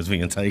picture was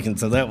being taken,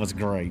 so that was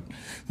great.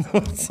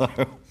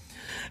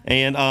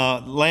 And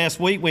last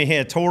week we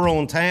had Torah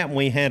on Tap, and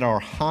we had our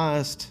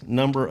highest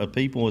number of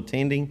people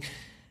attending.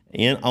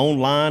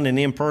 Online and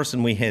in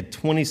person, we had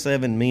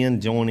 27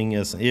 men joining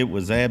us. It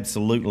was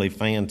absolutely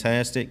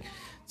fantastic.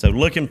 So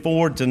looking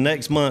forward to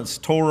next month's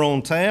Torah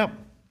on Tap.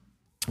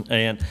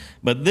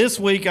 But this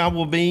week I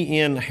will be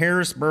in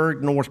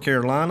Harrisburg, North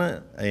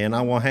Carolina, and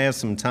I will have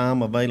some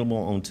time available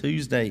on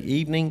Tuesday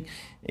evening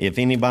if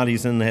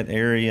anybody's in that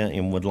area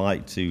and would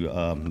like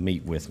to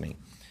meet with me.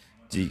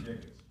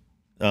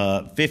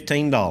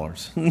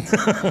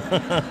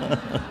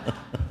 $15.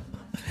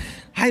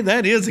 Hey,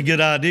 that is a good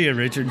idea,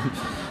 Richard.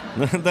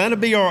 That'll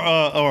be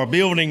our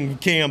building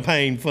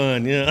campaign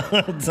fund.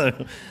 Yeah. So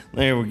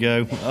there we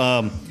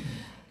go.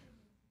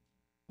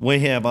 We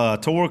have a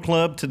Torah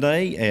Club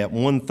today at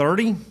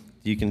 1:30.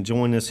 You can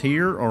join us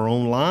here or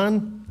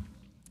online.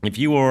 If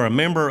you are a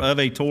member of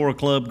a Torah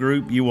Club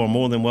group, you are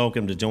more than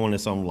welcome to join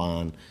us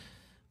online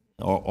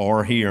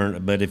or here.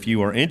 But if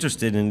you are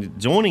interested in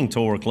joining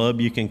Torah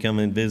Club, you can come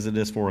and visit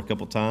us for a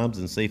couple times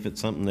and see if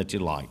it's something that you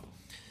like.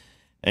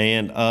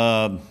 And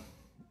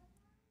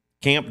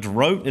Camp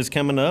DeRote is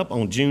coming up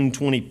on June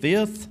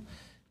 25th.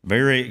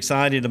 Very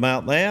excited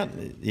about that.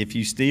 If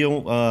you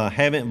still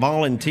haven't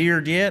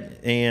volunteered yet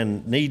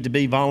and need to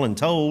be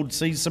voluntold,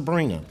 see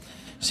Sabrina.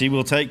 She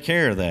will take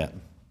care of that.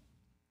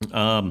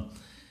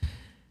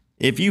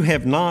 If you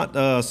have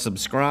not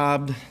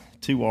subscribed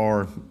to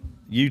our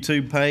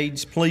YouTube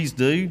page, please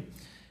do.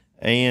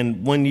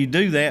 And when you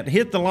do that,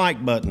 hit the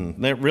like button.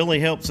 That really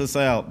helps us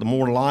out. The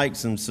more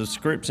likes and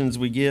subscriptions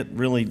we get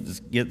really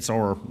gets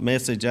our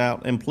message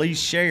out. And please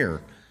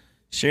share.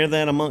 Share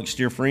that amongst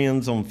your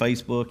friends on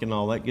Facebook and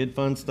all that good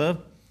fun stuff.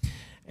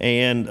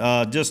 And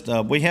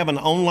we have an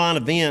online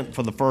event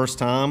for the first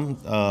time.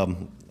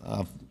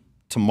 I've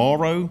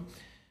tomorrow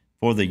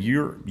for the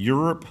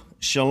Europe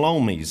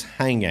Shalomies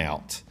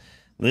Hangout.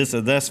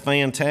 That's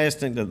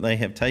fantastic that they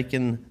have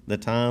taken the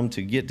time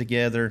to get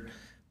together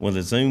with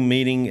a Zoom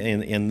meeting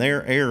in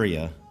their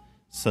area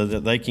so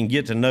that they can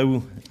get to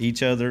know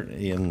each other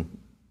and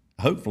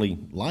hopefully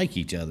like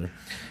each other.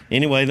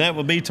 Anyway, that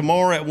will be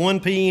tomorrow at 1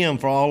 p.m.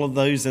 for all of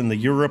those in the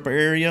Europe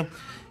area.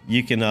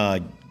 You can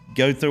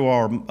go through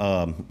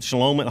our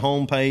Shalom at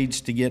Home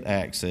page to get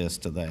access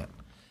to that.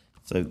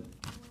 So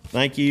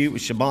thank you.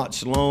 Shabbat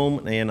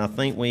Shalom. And I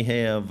think we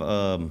have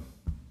a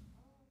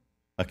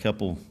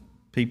couple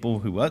people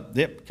who,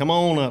 yep, come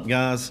on up,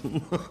 guys.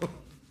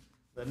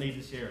 That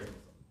need to share it.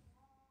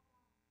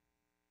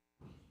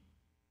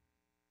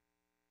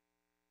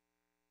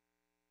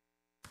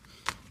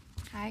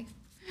 Hi.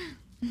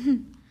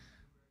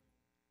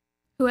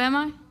 Who am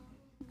I?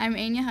 I'm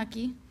Anya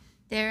Huckey,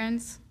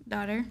 Darren's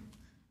daughter.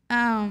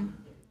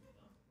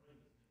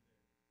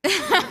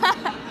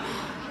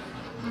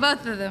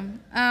 Both of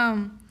them.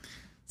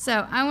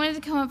 So I wanted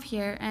to come up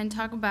here and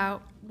talk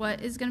about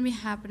what is going to be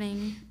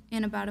happening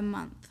in about a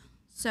month.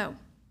 So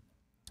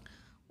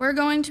we're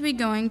going to be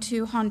going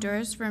to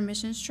Honduras for a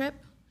missions trip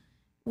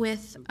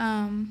with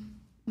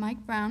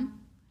Mike Brown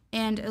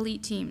and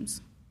elite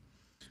teams.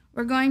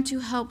 We're going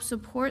to help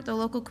support the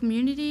local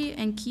community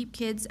and keep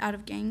kids out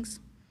of gangs.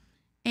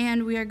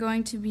 And we are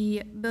going to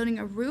be building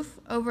a roof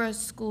over a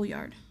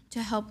schoolyard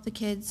to help the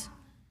kids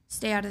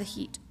stay out of the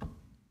heat.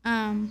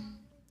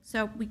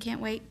 So we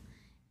can't wait,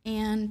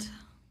 and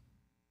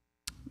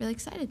really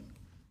excited.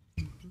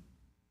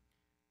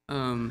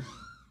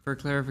 For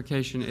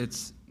clarification,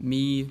 it's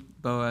me,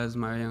 Boaz,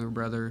 my younger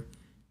brother,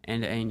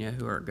 and Anya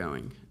who are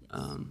going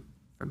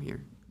from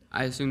here.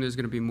 I assume there's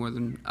going to be more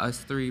than us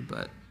three,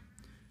 but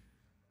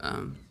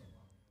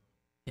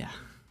yeah,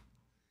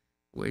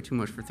 way too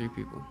much for 3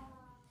 people.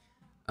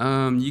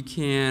 You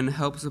can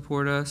help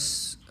support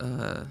us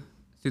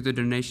through the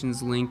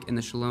donations link in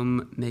the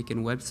Shalom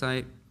Macon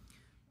website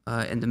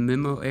in the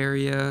memo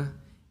area,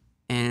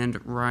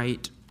 and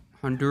write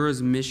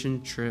Honduras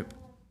missions trip.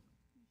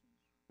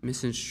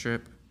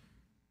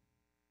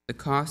 The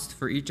cost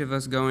for each of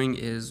us going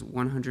is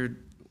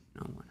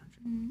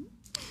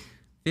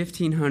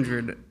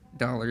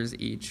 $1,500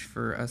 each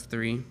for us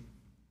 3,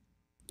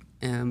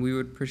 and we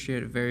would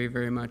appreciate it very,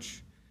 very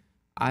much.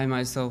 I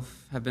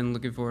myself have been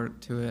looking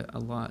forward to it a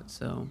lot,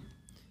 so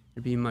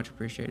it'd be much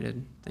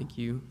appreciated. Thank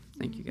you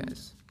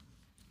guys.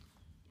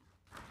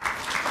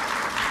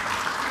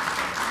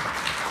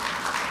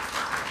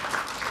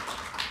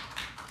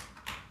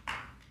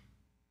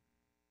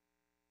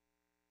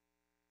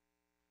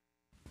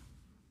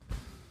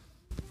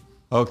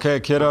 Okay,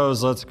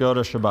 kiddos, let's go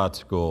to Shabbat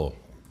school.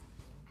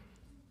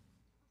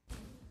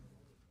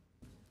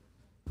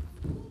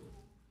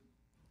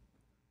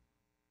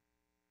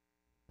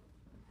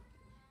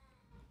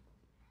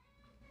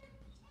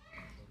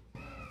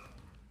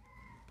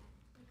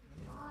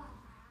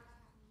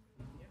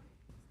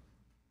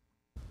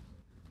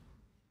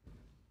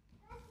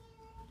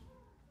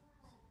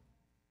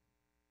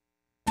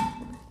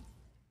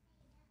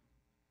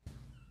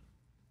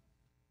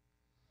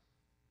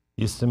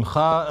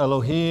 Yisimcha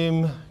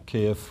Elohim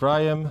ki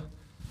Ephraim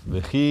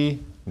v'chi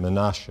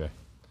Menashe.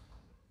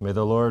 May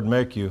the Lord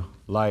make you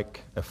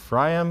like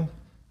Ephraim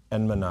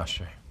and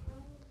Menashe.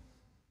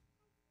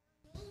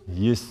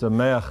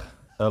 Yisamech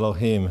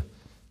Elohim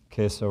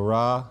ki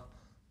Sarah,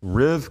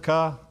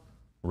 Rivka,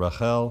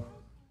 Rachel,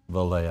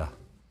 v'Leah.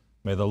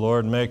 May the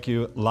Lord make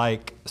you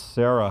like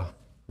Sarah,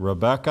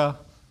 Rebecca,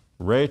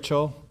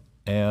 Rachel,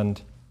 and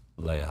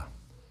Leah.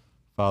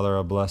 Father,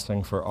 a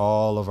blessing for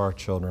all of our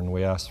children.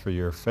 We ask for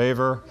your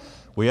favor.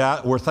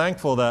 We're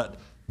thankful that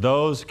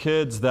those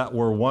kids that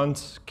were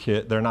once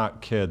kids, they're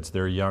not kids,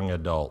 they're young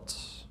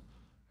adults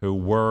who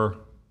were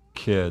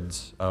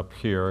kids up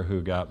here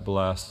who got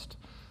blessed,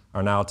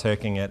 are now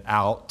taking it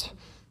out.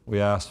 We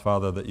ask,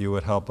 Father, that you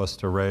would help us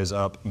to raise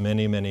up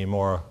many, many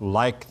more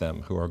like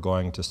them who are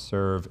going to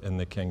serve in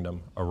the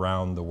kingdom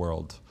around the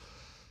world.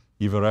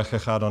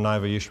 Yivarechecha Adonai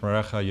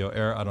v'yishmerecha,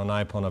 yo'er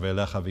Adonai ponav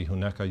elecha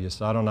v'yihuneka,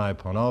 yis Adonai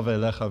ponav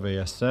elecha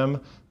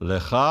v'yasem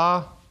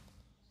lecha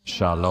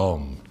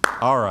shalom.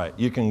 All right,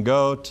 you can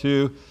go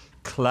to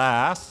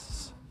class.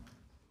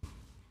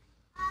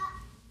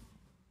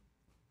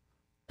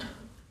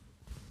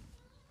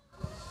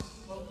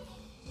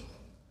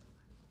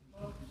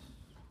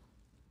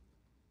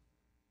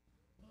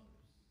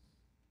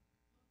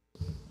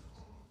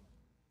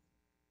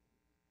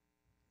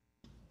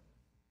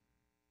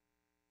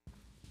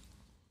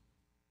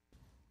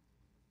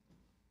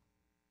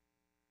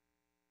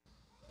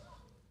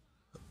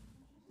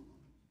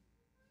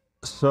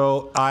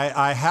 So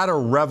I had a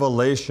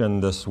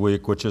revelation this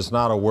week, which is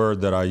not a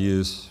word that I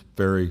use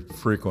very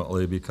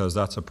frequently because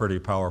that's a pretty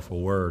powerful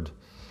word.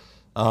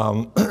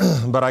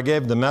 But I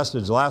gave the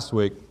message last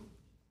week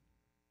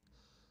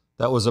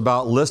that was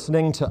about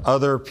listening to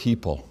other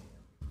people,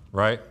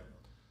 right?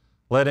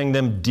 Letting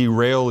them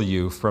derail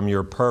you from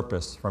your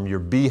purpose, from your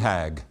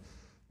BHAG,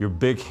 Your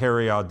big,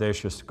 hairy,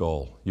 audacious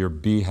goal, your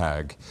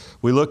BHAG.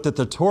 We looked at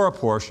the Torah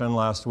portion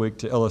last week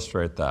to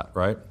illustrate that,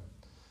 right?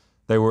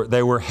 They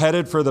were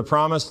headed for the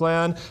promised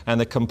land, and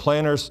the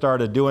complainers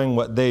started doing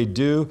what they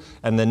do,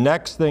 and the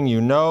next thing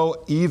you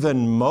know,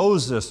 even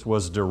Moses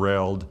was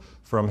derailed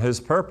from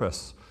his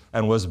purpose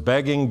and was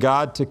begging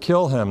God to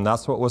kill him.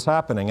 That's what was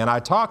happening. And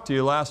I talked to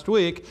you last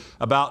week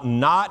about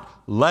not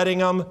letting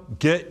them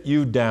get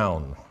you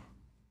down.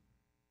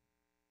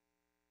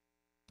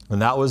 And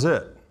that was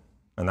it.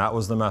 And that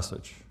was the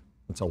message.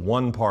 It's a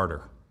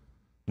one-parter.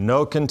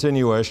 No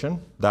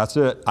continuation. That's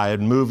it. I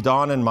had moved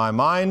on in my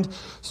mind.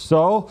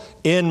 So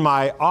in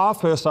my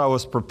office, I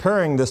was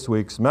preparing this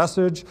week's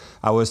message.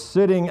 I was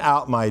sitting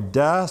at my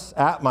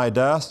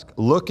desk,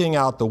 looking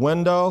out the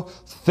window,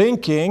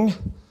 thinking,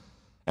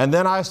 and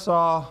then I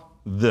saw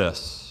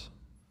this.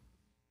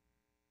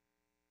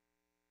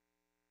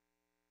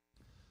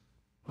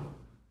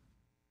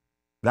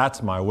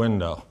 That's my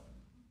window.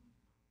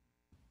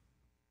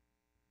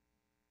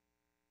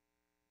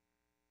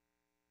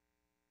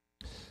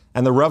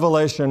 And the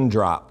revelation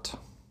dropped.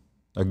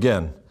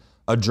 Again,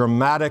 a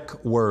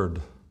dramatic word,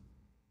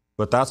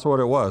 but that's what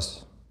it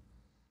was.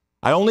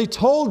 I only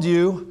told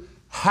you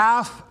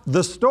half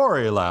the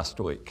story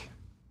last week.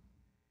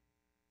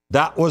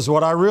 That was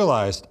what I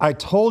realized. I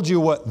told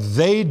you what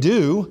they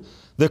do,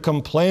 the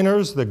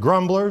complainers, the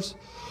grumblers,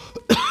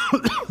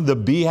 the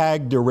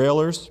BHAG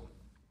derailers.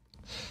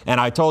 And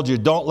I told you,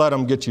 don't let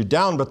them get you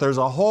down, but there's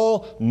a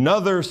whole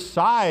nother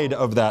side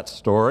of that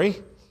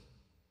story.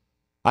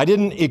 I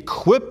didn't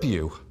equip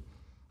you.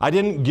 I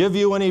didn't give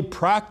you any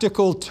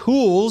practical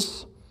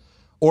tools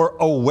or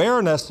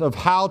awareness of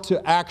how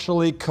to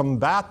actually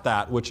combat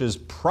that, which is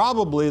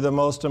probably the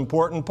most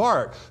important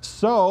part.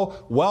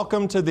 So,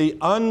 welcome to the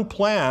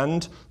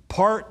unplanned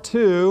part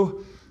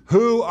 2.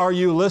 Who are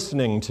you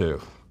listening to?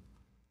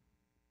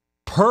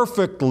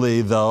 Perfectly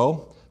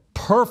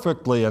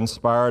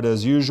inspired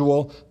as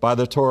usual by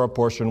the Torah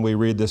portion we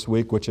read this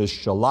week, which is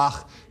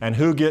Shelach. And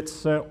who gets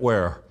sent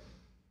where?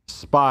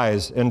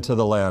 Spies into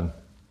the land.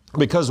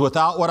 Because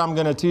without what I'm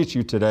going to teach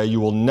you today, you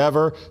will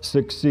never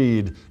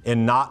succeed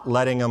in not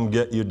letting them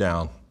get you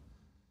down.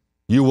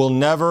 You will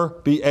never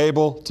be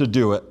able to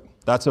do it.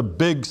 That's a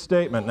big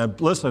statement. Now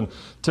listen,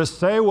 to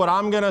say what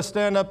I'm going to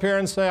stand up here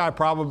and say, I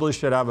probably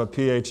should have a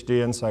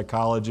PhD in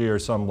psychology or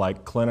some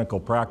like clinical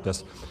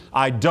practice.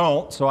 I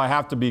don't, so I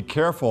have to be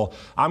careful.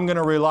 I'm going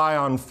to rely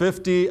on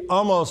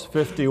almost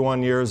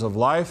 51 years of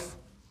life,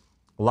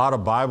 a lot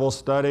of Bible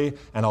study,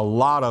 and a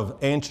lot of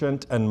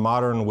ancient and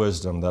modern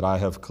wisdom that I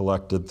have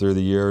collected through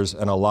the years,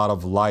 and a lot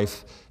of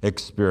life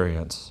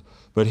experience.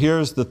 But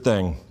here's the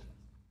thing.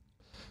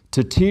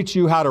 To teach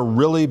you how to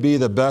really be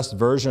the best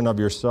version of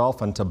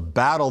yourself and to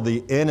battle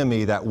the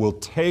enemy that will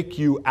take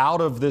you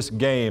out of this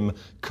game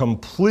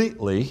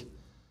completely,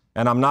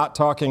 and I'm not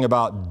talking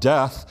about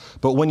death,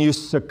 but when you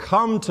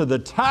succumb to the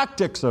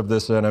tactics of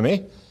this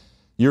enemy,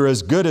 you're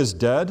as good as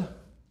dead.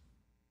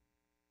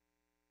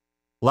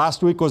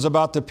 Last week was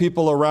about the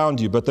people around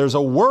you, but there's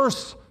a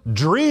worse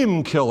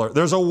dream killer.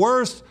 There's a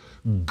worse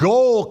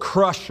goal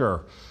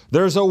crusher.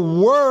 There's a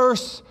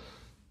worse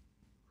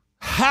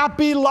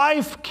happy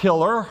life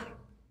killer.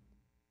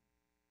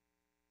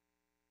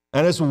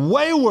 And it's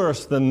way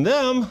worse than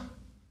them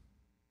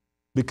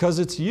because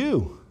it's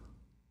you.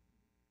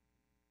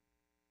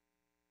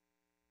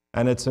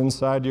 And it's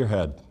inside your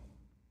head.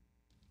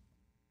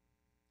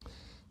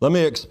 Let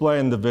me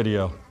explain the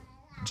video.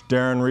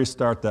 Darren,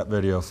 restart that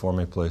video for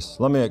me, please.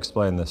 Let me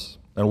explain this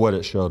and what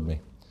it showed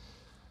me.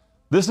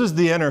 This is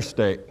the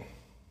interstate.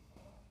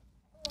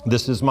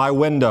 This is my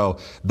window.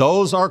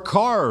 Those are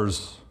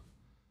cars.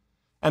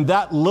 And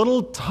that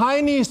little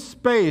tiny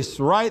space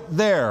right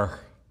there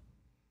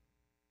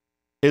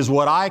is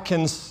what I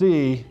can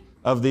see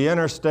of the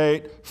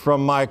interstate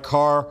from my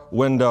car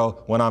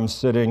window when I'm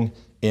sitting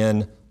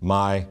in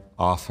my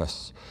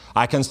office.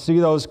 I can see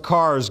those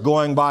cars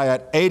going by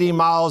at 80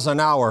 miles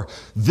an hour.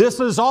 This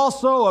is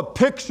also a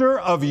picture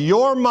of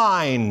your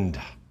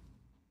mind.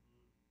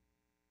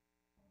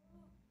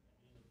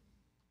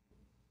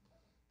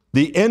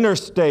 The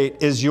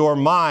interstate is your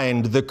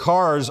mind. The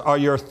cars are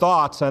your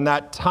thoughts. And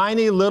that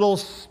tiny little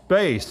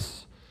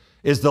space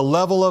is the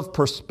level of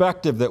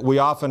perspective that we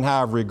often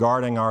have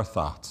regarding our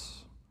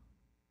thoughts.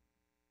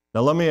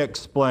 Now let me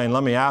explain.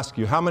 Let me ask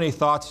you, how many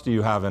thoughts do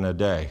you have in a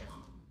day?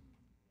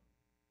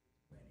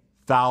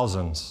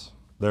 Thousands.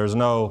 There's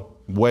no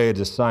way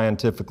to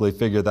scientifically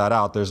figure that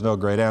out. There's no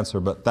great answer,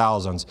 but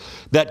thousands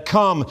that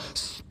come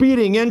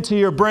speeding into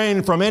your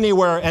brain from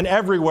anywhere and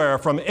everywhere,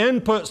 from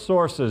input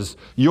sources,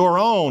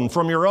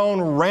 from your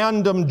own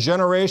random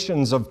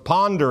generations of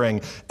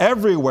pondering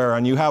everywhere,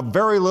 and you have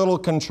very little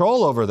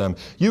control over them.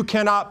 You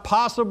cannot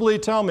possibly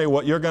tell me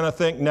what you're going to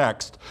think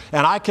next.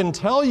 And I can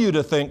tell you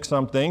to think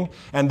something,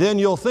 and then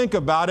you'll think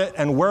about it,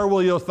 and where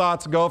will your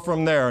thoughts go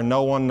from there?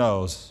 No one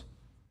knows.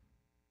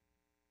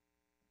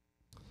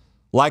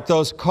 Like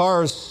those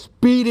cars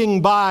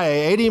speeding by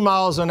 80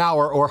 miles an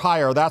hour or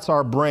higher, that's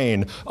our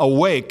brain,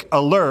 awake,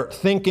 alert,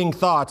 thinking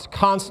thoughts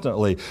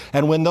constantly.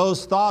 And when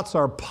those thoughts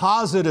are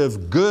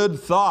positive, good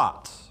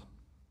thoughts,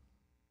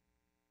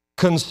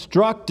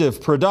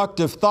 constructive,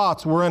 productive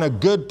thoughts, we're in a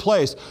good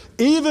place.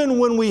 Even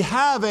when we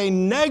have a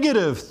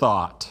negative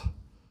thought,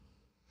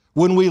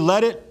 when we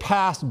let it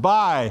pass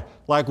by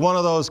like one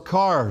of those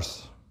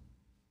cars,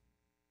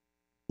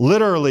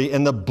 literally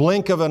in the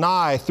blink of an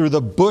eye, through the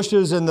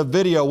bushes in the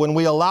video, when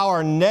we allow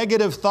our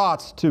negative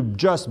thoughts to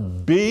just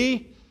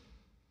be,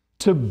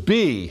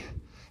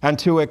 and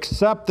to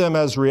accept them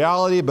as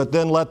reality, but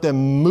then let them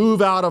move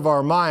out of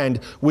our mind,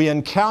 we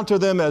encounter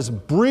them as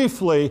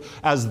briefly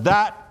as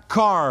that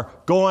car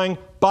going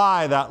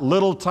by that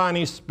little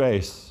tiny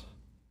space.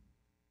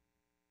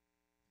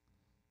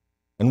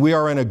 And we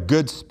are in a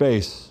good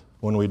space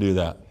when we do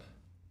that.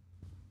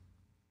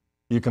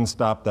 You can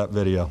stop that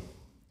video.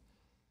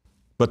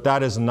 But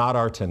that is not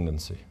our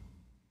tendency.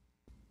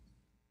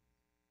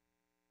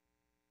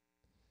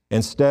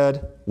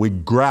 Instead, we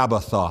grab a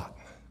thought,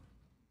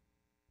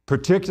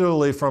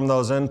 particularly from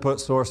those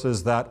input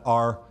sources that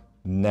are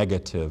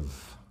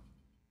negative.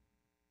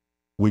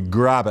 We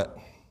grab it.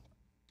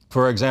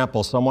 For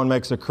example, someone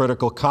makes a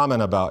critical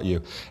comment about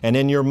you, and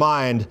in your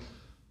mind,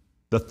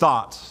 the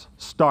thoughts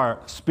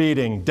start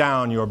speeding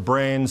down your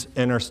brain's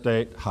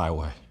interstate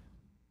highway.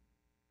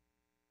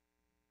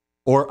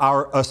 Or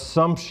our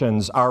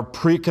assumptions, our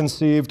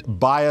preconceived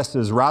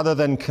biases, rather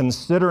than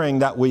considering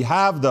that we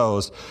have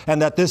those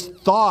and that this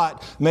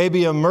thought may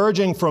be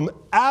emerging from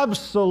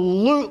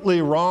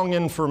absolutely wrong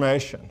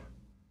information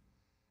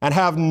and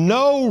have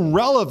no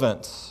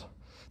relevance,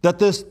 that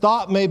this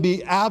thought may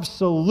be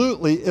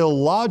absolutely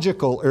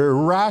illogical or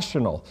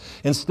irrational.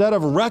 Instead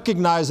of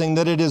recognizing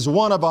that it is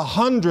one of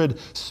 100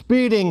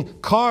 speeding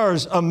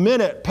cars a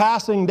minute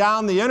passing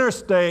down the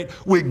interstate,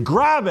 we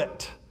grab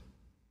it.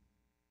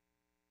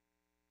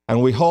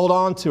 And we hold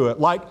on to it.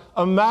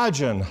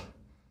 Imagine,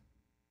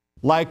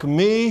 like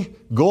me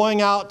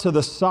going out to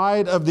the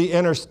side of the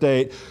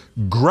interstate,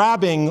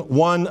 grabbing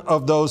one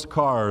of those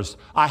cars.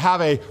 I have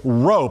a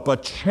rope, a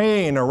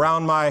chain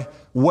around my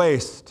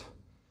waist.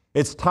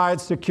 It's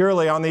tied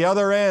securely. On the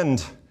other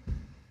end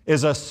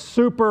is a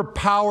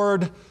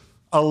super-powered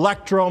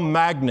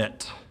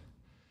electromagnet.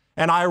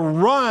 And I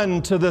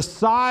run to the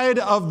side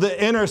of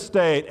the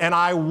interstate, and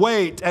I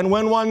wait. And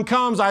when one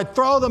comes, I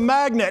throw the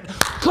magnet,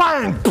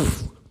 clang!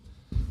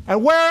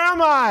 And where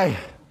am I?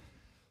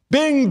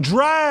 Being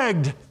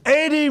dragged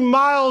 80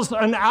 miles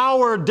an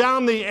hour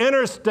down the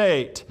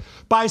interstate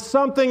by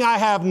something I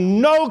have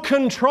no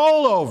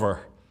control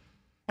over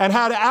and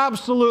had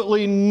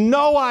absolutely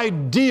no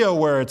idea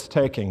where it's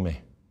taking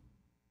me.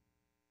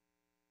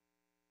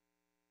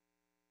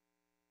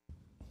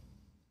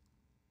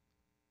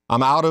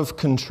 I'm out of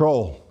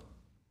control.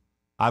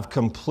 I've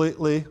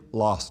completely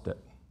lost it.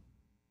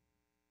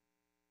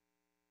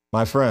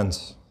 My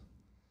friends,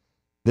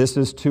 this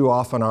is too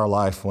often our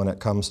life when it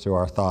comes to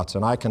our thoughts.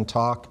 And I can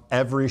talk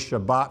every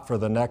Shabbat for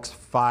the next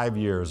 5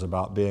 years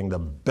about being the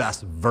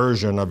best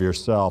version of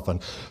yourself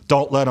and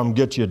don't let them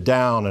get you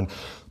down and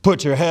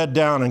put your head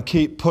down and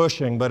keep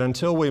pushing. But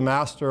until we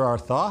master our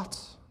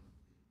thoughts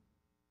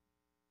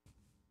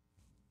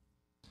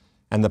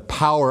and the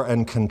power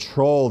and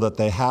control that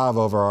they have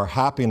over our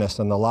happiness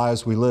and the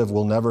lives we live,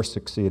 we'll never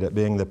succeed at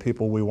being the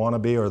people we want to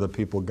be or the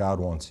people God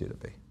wants you to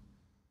be.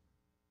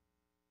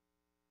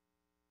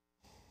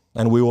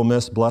 And we will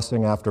miss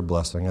blessing after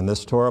blessing. And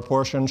this Torah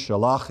portion,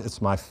 Shelach,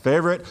 it's my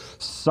favorite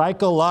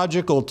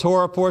psychological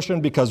Torah portion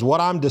because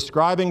what I'm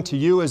describing to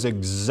you is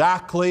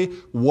exactly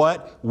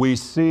what we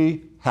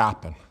see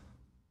happen.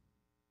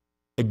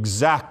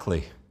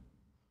 Exactly.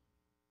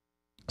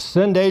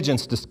 Send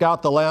agents to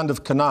scout the land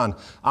of Canaan.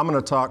 I'm going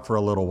to talk for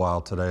a little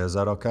while today. Is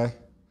that okay?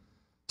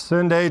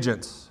 Send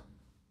agents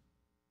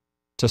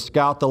to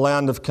scout the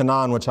land of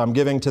Canaan, which I'm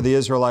giving to the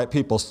Israelite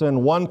people.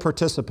 Send one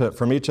participant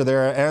from each of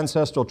their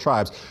ancestral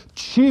tribes,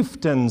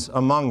 chieftains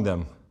among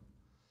them,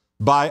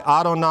 by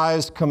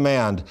Adonai's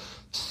command.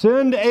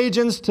 Send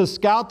agents to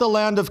scout the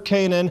land of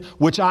Canaan,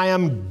 which I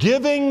am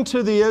giving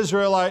to the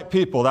Israelite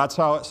people. That's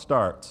how it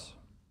starts.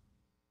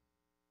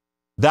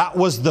 That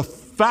was the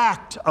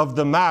fact of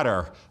the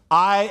matter.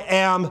 I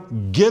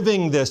am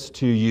giving this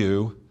to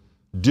you.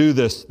 Do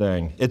this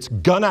thing. It's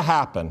gonna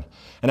happen.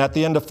 And at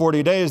the end of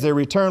 40 days, they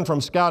returned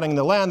from scouting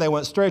the land. They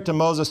went straight to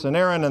Moses and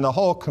Aaron and the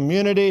whole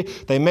community.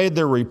 They made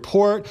their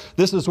report.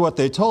 This is what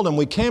they told them.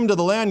 We came to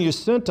the land you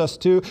sent us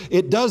to.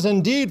 It does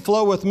indeed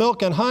flow with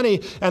milk and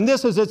honey, and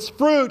this is its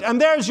fruit,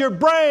 and there's your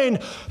brain.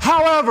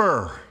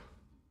 However,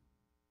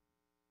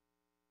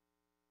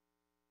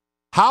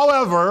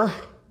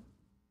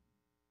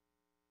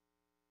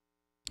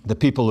 the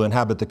people who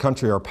inhabit the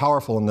country are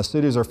powerful, and the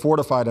cities are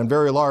fortified and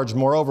very large.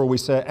 Moreover, we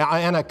saw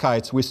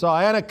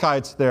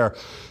Anakites there.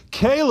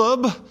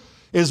 Caleb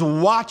is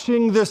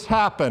watching this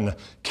happen.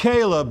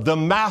 Caleb, the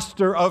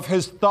master of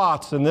his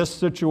thoughts in this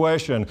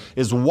situation,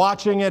 is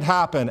watching it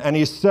happen. And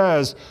he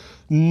says,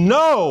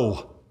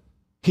 no,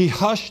 He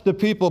hushed the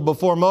people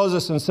before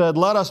Moses and said,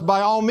 "Let us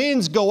by all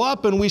means go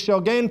up, and we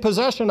shall gain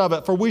possession of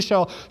it, for we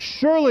shall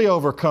surely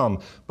overcome."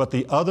 But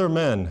the other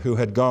men who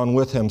had gone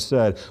with him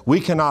said,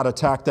 "We cannot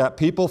attack that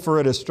people, for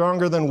it is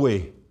stronger than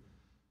we."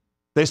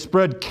 They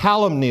spread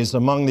calumnies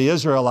among the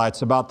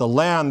Israelites about the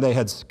land they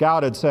had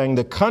scouted, saying,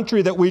 "The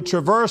country that we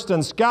traversed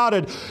and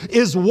scouted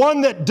is one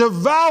that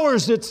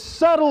devours its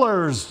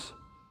settlers.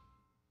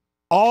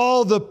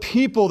 All the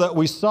people that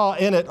we saw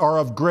in it are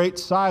of great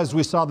size.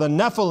 We saw the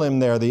Nephilim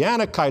there. The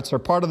Anakites are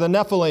part of the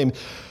Nephilim.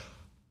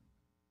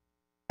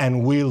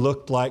 And we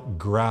looked like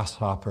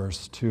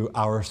grasshoppers to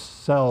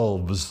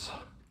ourselves,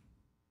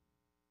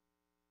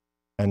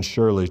 and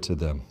surely to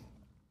them.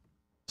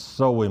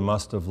 So we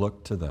must have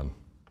looked to them."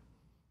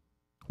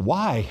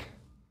 Why?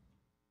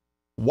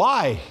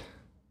 Why?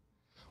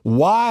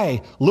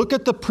 Why? Look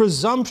at the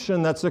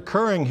presumption that's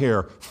occurring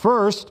here.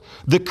 First,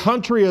 the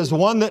country is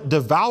one that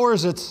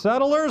devours its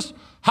settlers.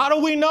 How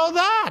do we know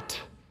that?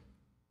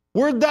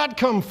 Where'd that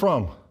come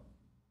from?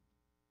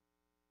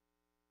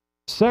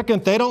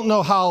 Second, they don't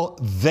know how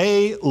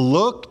they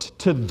looked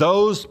to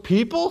those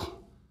people.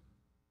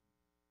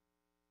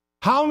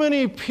 How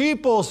many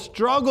people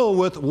struggle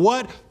with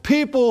what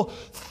people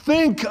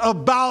think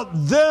about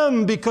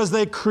them because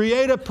they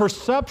create a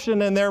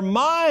perception in their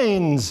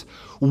minds?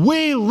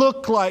 We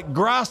look like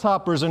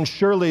grasshoppers, and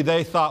surely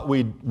they thought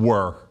we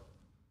were.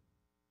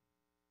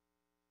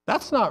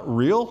 That's not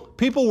real.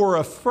 People were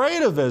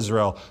afraid of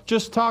Israel.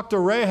 Just talk to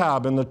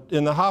Rahab in the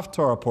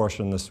Haftorah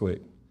portion this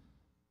week.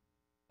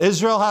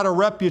 Israel had a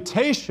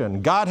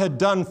reputation. God had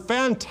done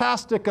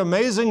fantastic,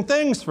 amazing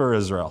things for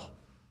Israel.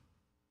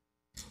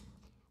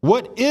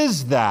 What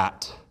is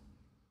that?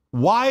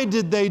 Why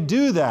did they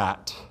do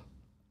that?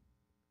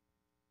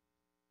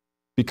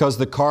 Because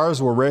the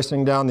cars were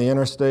racing down the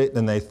interstate,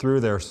 and they threw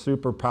their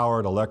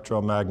super-powered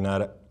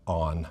electromagnetic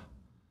on.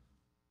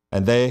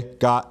 And they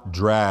got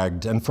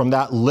dragged. And from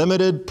that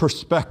limited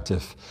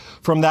perspective,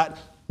 from that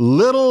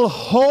little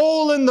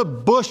hole in the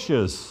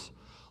bushes,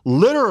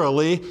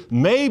 literally,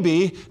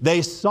 maybe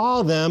they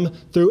saw them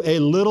through a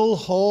little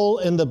hole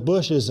in the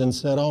bushes and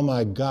said, "Oh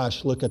my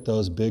gosh, look at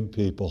those big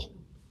people."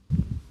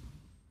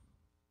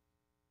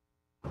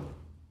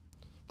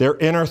 Their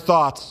inner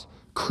thoughts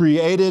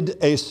created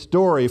a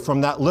story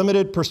from that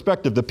limited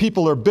perspective. The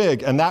people are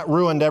big, and that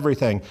ruined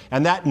everything.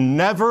 And that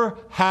never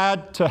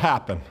had to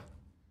happen.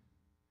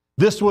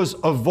 This was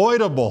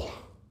avoidable.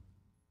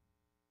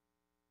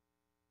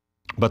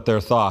 But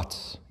their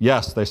thoughts,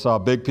 yes, they saw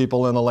big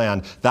people in the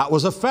land. That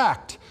was a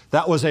fact.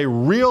 That was a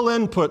real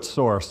input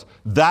source.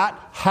 That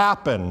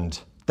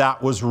happened.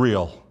 That was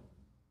real.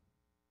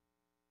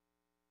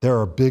 There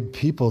are big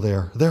people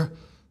there.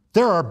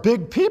 There are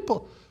big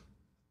people.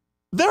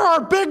 There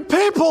are big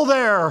people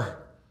there.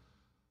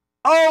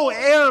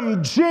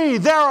 OMG,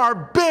 there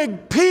are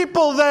big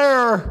people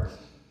there.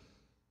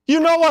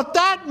 You know what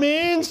that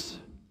means?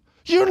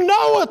 You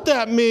know what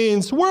that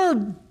means.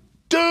 We're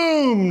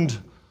doomed.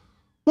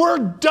 We're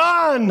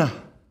done.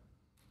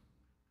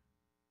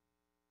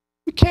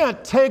 We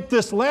can't take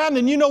this land,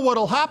 and you know what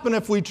will happen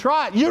if we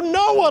try. You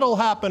know what will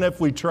happen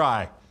if we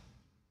try.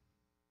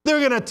 They're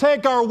going to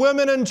take our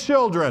women and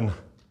children.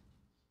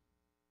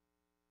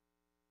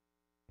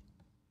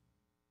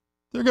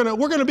 We're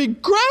going to be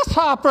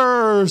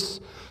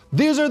grasshoppers.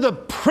 These are the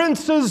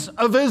princes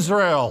of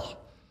Israel,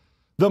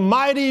 the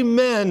mighty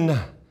men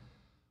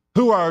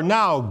who are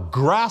now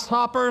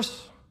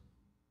grasshoppers.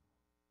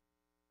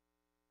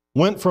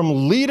 Went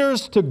from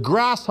leaders to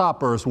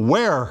grasshoppers.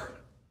 Where?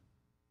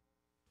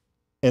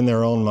 In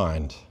their own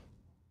mind.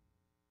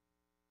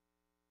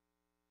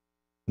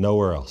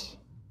 Nowhere else.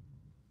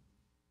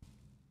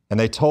 And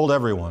they told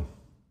everyone.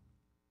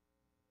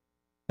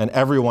 And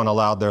everyone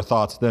allowed their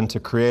thoughts then to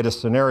create a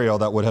scenario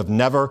that would have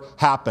never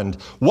happened.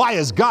 Why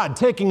is God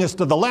taking us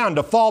to the land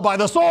to fall by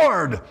the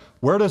sword?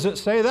 Where does it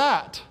say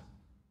that?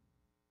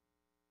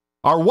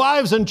 Our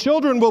wives and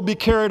children will be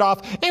carried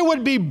off. It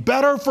would be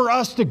better for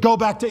us to go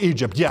back to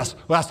Egypt. Yes,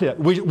 that's it.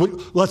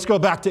 Let's go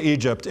back to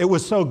Egypt. It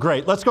was so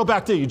great. Let's go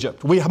back to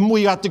Egypt. We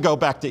got to go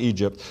back to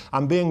Egypt.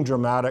 I'm being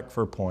dramatic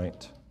for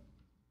point.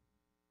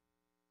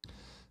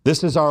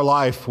 This is our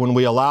life when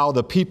we allow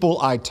the people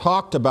I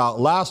talked about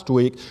last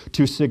week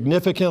to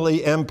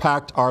significantly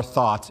impact our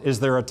thoughts.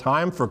 Is there a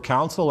time for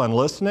counsel and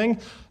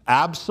listening?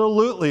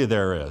 Absolutely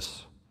there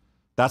is.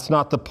 That's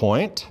not the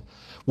point.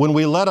 When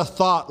we let a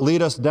thought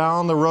lead us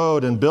down the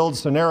road and build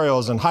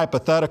scenarios and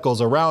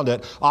hypotheticals around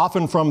it,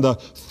 often from the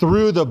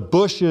through the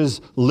bushes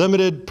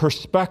limited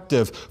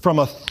perspective, from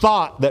a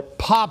thought that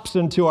pops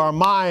into our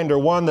mind or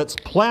one that's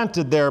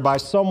planted there by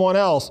someone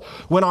else,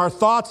 when our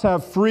thoughts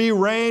have free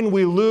rein,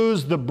 we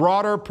lose the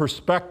broader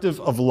perspective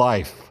of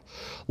life.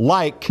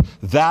 Like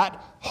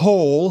that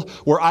hole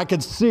where I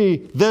could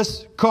see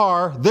this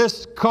car.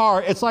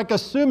 It's like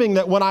assuming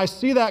that when I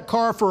see that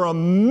car for a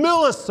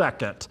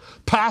millisecond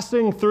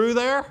passing through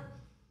there,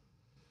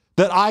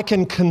 that I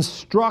can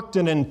construct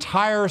an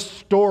entire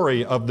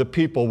story of the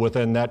people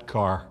within that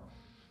car.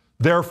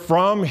 They're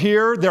from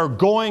here. They're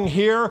going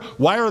here.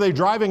 Why are they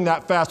driving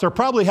that fast? They're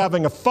probably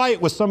having a fight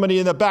with somebody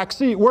in the back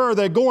seat. Where are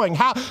they going?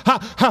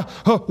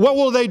 What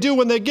will they do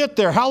when they get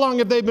there? How long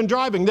have they been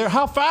driving there?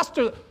 How fast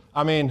are...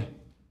 I mean,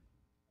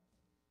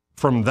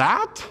 from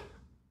that,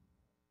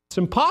 it's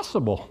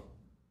impossible.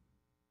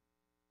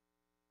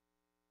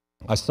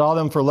 I saw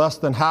them for less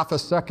than half a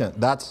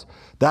second. That's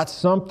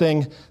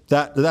something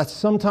that's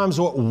sometimes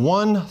what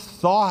one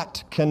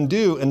thought can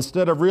do,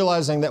 instead of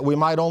realizing that we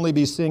might only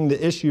be seeing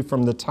the issue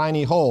from the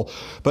tiny hole.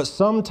 But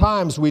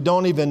sometimes we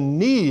don't even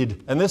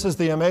need, and this is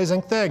the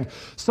amazing thing,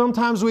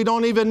 sometimes we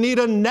don't even need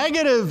a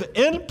negative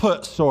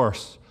input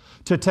source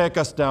to take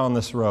us down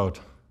this road.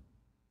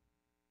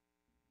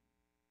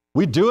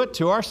 We do it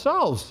to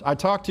ourselves. I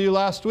talked to you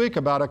last week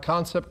about a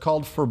concept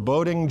called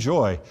foreboding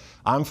joy.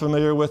 I'm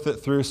familiar with it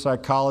through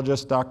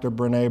psychologist Dr.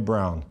 Brené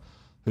Brown,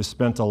 who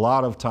spent a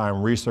lot of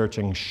time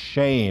researching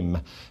shame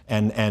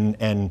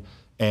and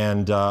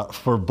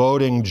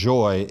foreboding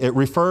joy. It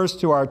refers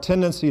to our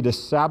tendency to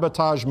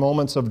sabotage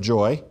moments of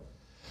joy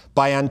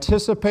by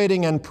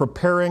anticipating and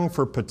preparing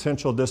for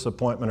potential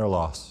disappointment or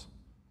loss.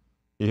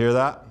 You hear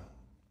that?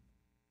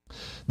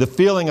 The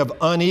feeling of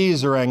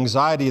unease or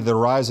anxiety that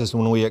arises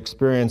when we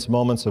experience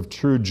moments of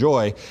true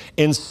joy,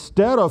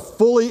 instead of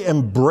fully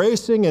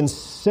embracing and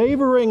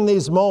savoring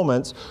these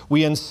moments,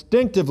 we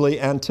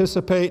instinctively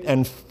anticipate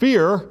and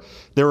fear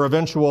their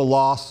eventual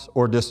loss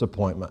or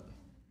disappointment.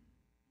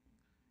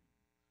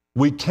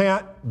 We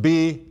can't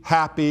be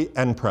happy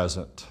and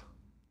present.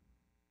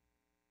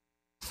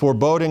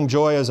 Foreboding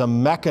joy is a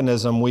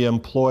mechanism we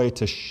employ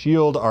to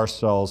shield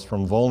ourselves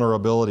from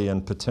vulnerability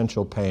and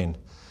potential pain.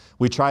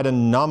 We try to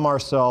numb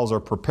ourselves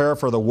or prepare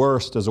for the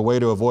worst as a way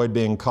to avoid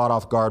being caught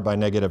off guard by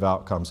negative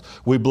outcomes.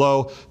 We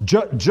blow,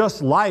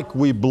 just like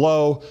we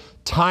blow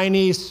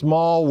tiny,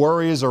 small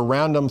worries or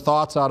random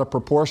thoughts out of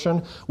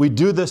proportion, we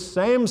do the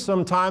same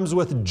sometimes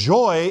with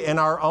joy in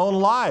our own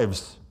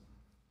lives.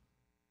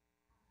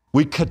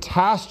 We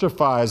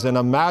catastrophize and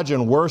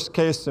imagine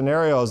worst-case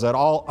scenarios that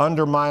all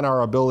undermine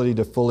our ability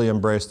to fully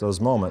embrace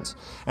those moments.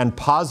 And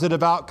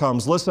positive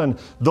outcomes, listen,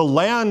 the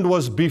land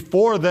was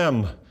before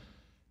them.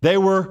 They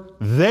were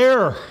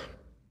there.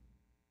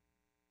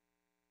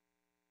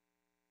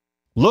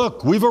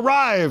 Look, we've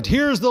arrived.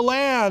 Here's the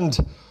land.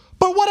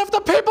 But what if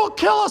the people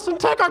kill us and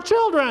take our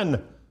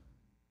children?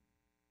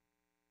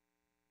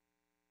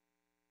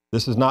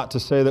 This is not to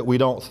say that we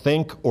don't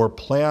think or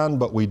plan,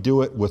 but we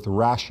do it with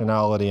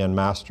rationality and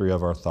mastery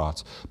of our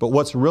thoughts. But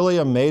what's really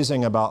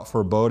amazing about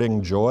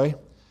foreboding joy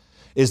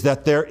is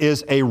that there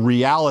is a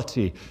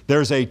reality.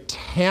 There's a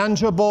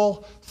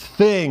tangible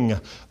thing,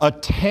 a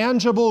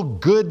tangible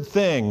good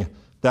thing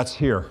that's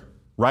here,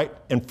 right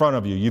in front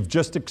of you. You've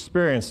just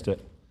experienced it.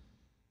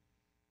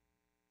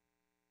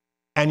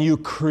 And you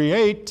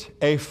create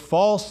a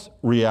false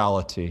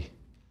reality.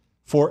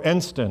 For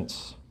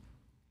instance,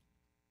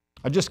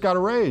 I just got a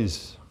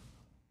raise.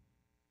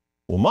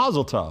 Well,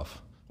 mazel tov.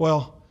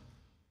 Well,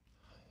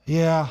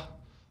 yeah.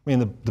 I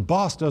mean, the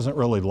boss doesn't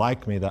really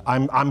like me.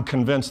 I'm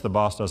convinced the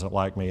boss doesn't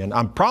like me.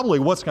 And probably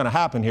what's going to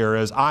happen here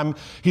is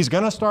he's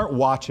going to start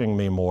watching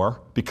me more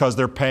because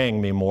they're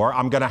paying me more.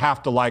 I'm going to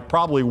have to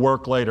probably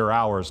work later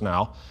hours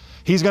now.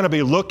 He's going to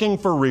be looking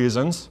for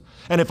reasons.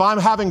 And if I'm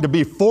having to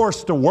be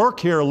forced to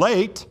work here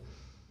late,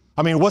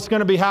 I mean, what's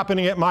going to be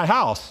happening at my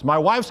house? My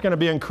wife's going to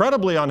be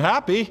incredibly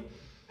unhappy.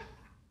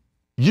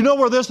 You know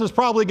where this is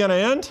probably going to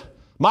end?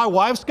 My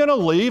wife's going to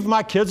leave.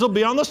 My kids will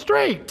be on the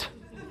street.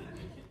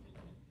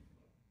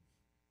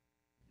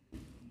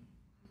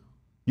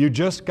 You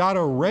just got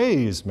a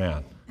raise,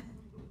 man.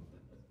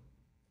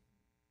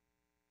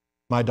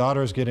 My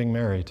daughter's getting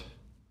married.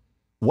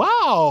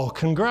 Wow,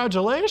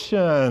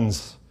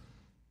 congratulations.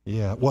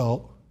 Yeah,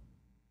 well,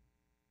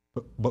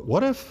 but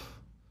what if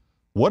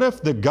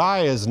the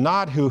guy is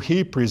not who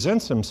he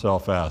presents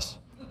himself as?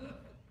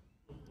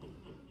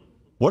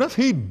 What if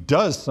he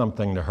does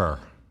something to her?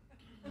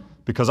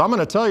 Because I'm going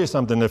to tell you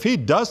something. If he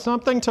does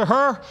something to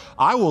her,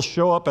 I will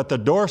show up at the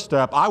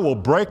doorstep. I will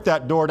break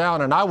that door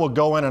down and I will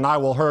go in and I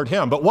will hurt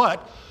him. But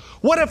what?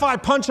 What if I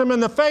punch him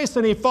in the face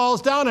and he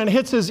falls down and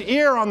hits his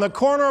ear on the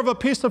corner of a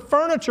piece of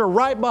furniture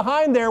right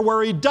behind there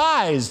where he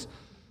dies?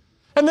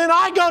 And then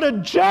I go to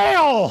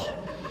jail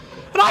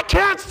and I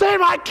can't see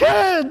my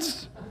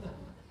kids.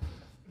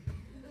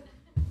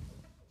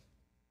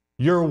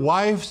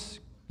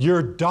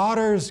 Your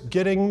daughter's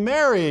getting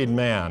married,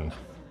 man.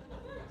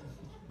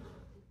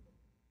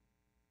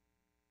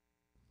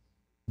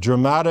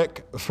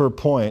 Dramatic for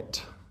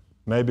point.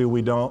 Maybe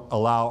we don't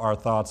allow our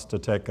thoughts to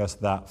take us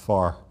that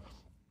far.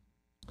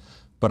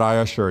 But I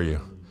assure you,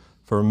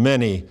 for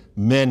many,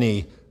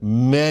 many,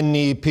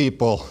 many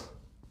people,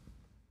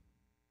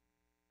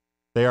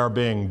 they are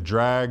being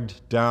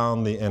dragged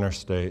down the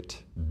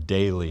interstate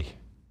daily,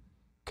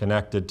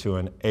 connected to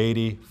an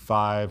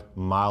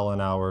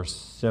 85-mile-an-hour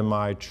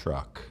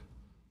semi-truck.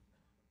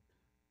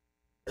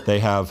 They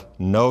have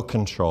no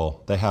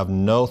control, they have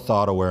no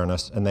thought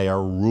awareness, and they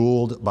are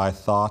ruled by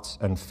thoughts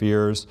and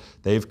fears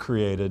they've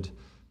created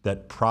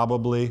that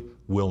probably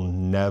will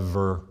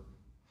never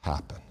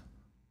happen.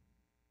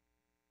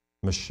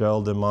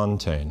 Michel de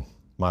Montaigne,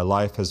 my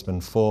life has been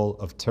full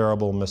of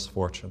terrible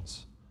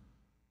misfortunes,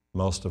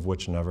 most of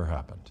which never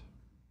happened.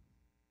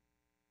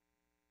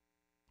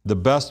 The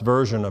best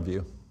version of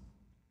you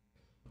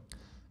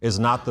is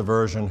not the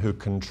version who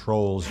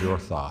controls your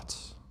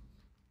thoughts.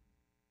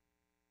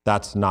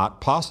 That's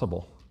not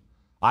possible.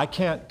 I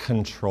can't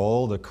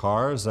control the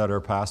cars that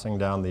are passing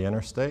down the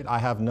interstate. I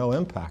have no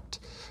impact.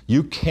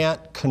 You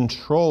can't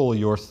control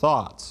your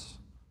thoughts.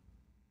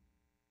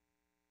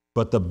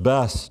 But the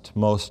best,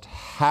 most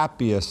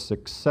happiest,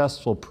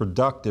 successful,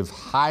 productive,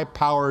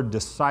 high-powered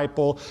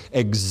disciple,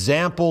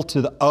 example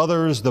to the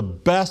others, the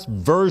best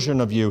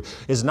version of you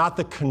is not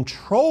the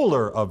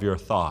controller of your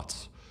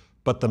thoughts,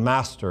 but the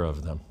master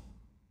of them.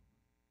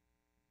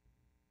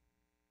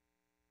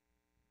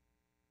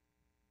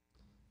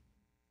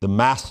 The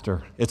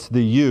master, it's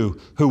the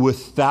you who with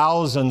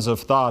thousands of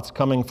thoughts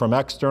coming from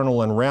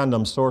external and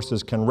random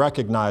sources can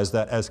recognize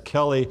that, as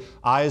Kelly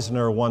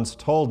Eisner once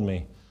told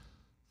me,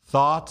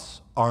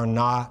 thoughts are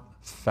not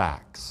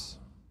facts.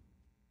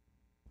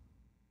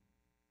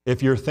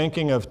 If you're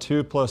thinking of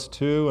 2 +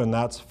 2 and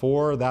that's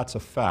 4, that's a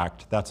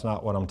fact. That's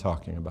not what I'm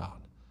talking about.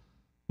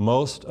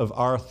 Most of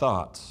our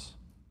thoughts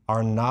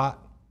are not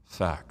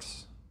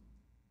facts.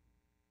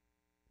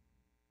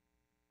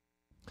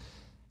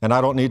 And I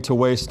don't need to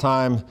waste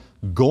time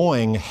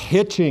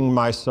hitching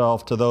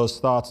myself to those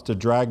thoughts to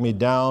drag me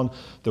down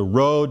the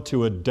road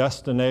to a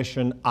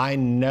destination I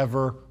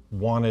never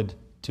wanted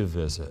to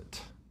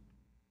visit.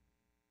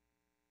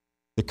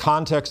 The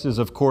context is,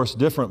 of course,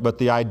 different, but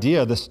the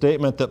idea, the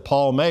statement that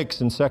Paul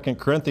makes in 2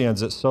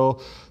 Corinthians, it's so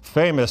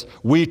famous.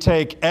 We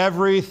take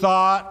every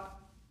thought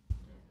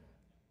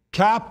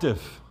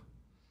captive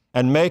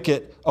and make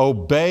it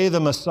obey the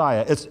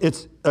Messiah.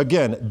 It's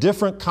again,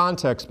 different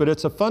context, but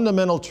it's a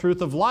fundamental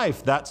truth of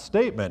life, that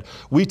statement.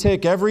 We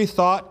take every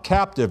thought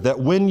captive, that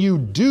when you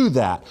do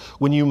that,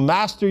 when you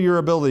master your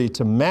ability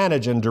to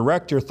manage and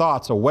direct your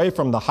thoughts away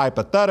from the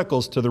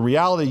hypotheticals to the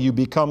reality, you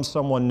become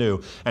someone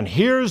new. And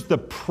here's the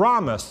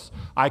promise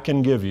I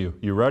can give you.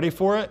 You ready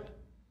for it?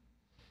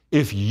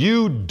 If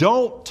you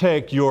don't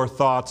take your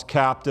thoughts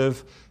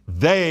captive,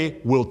 they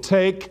will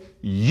take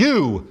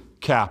you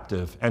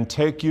captive and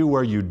take you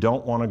where you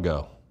don't want to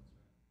go.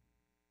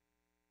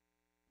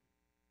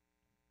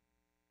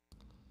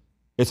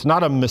 It's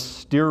not a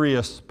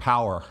mysterious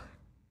power.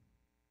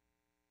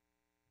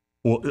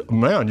 Well,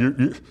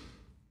 man,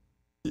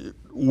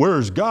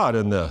 where's God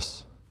in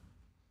this?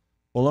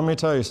 Well, let me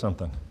tell you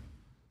something.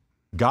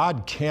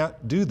 God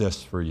can't do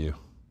this for you.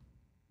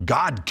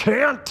 God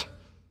can't.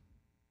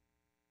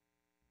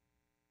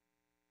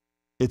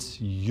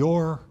 It's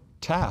your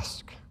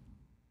task.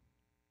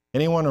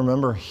 Anyone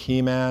remember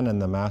He-Man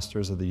and the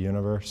Masters of the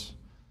Universe?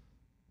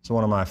 It's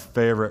one of my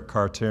favorite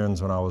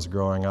cartoons when I was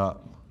growing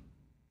up.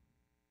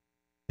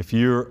 If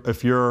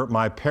you're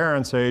my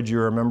parents' age, you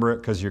remember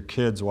it because your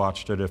kids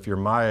watched it. If you're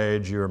my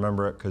age, you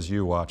remember it because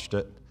you watched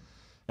it.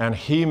 And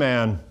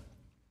He-Man,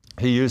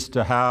 he used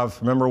to have,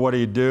 remember what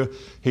he'd do?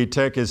 He'd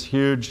take his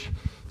huge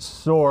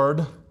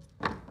sword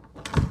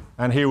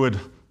and he would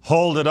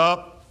hold it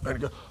up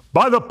and go,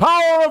 by the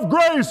power of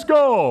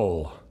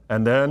Grayskull!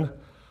 And then,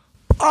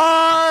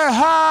 I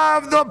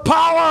have the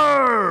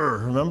power!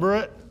 Remember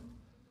it?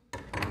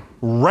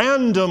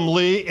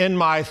 Randomly in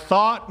my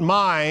thought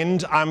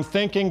mind, I'm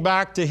thinking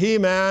back to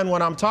He-Man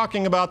when I'm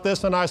talking about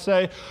this, and I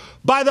say,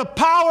 by the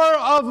power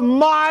of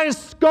my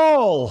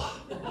skull,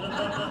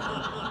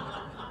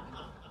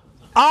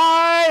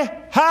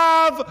 I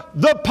have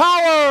the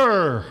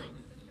power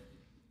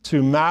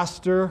to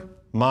master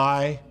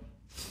my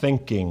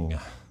thinking.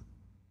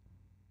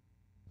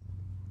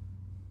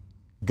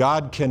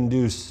 God can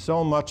do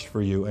so much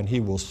for you, and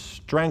He will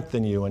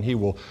strengthen you, and He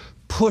will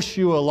push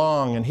you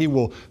along, and He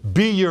will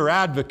be your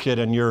advocate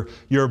and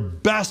your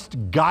best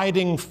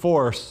guiding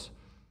force.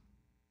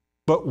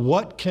 But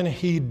what can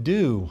He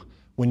do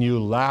when you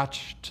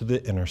latch to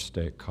the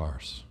interstate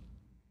cars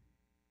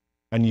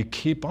and you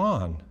keep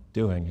on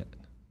doing it?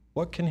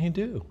 What can He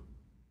do?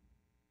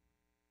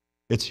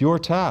 It's your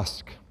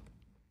task.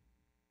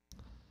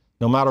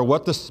 No matter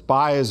what the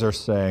spies are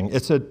saying,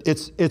 it's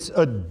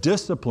a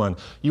discipline.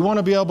 You want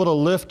to be able to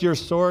lift your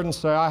sword and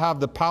say, I have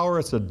the power.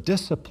 It's a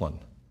discipline.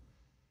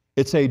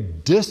 It's a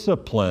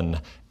discipline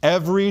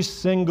every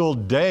single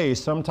day,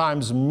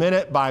 sometimes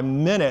minute by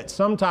minute,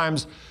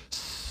 sometimes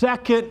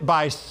second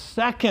by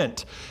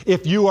second.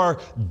 If you are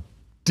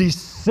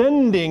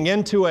descending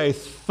into a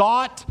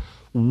thought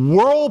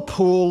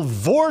whirlpool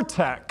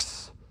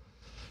vortex,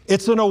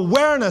 it's an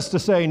awareness to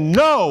say,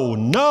 no,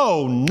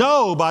 no,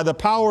 no, by the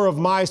power of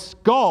my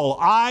skull.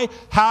 I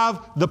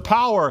have the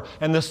power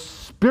and the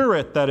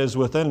Spirit that is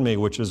within me,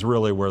 which is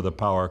really where the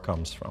power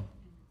comes from.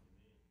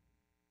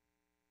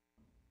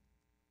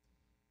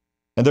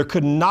 And there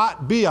could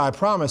not be, I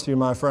promise you,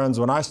 my friends,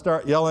 when I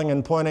start yelling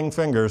and pointing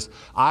fingers,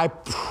 I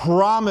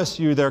promise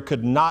you there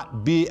could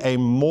not be a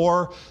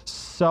more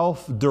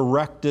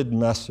self-directed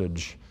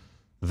message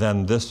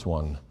than this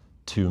one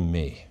to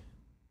me.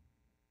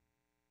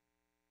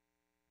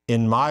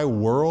 In my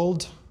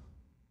world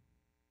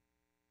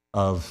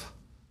of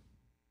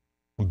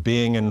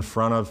being in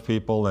front of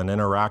people and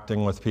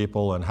interacting with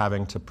people and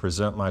having to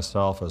present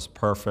myself as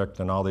perfect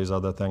and all these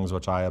other things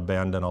which I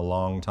abandoned a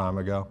long time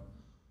ago.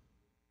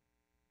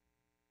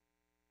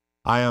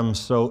 I am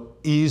so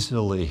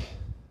easily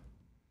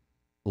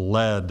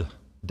led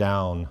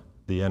down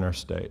the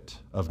interstate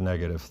of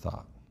negative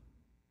thought.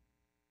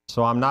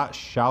 So I'm not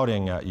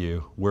shouting at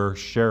you. We're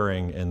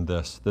sharing in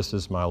this. This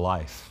is my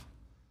life.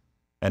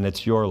 And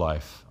it's your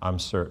life, I'm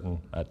certain,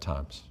 at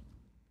times.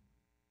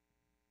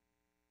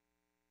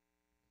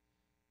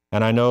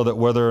 And I know that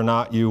whether or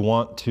not you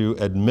want to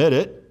admit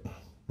it,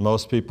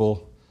 most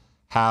people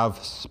have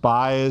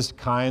spies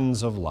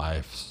kinds of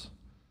lives.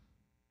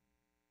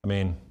 I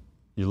mean,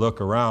 you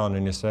look around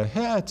and you say,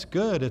 yeah, it's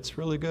good, it's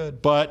really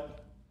good.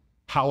 But,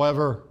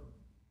 however,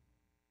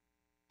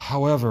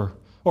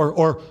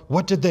 or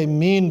what did they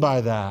mean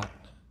by that?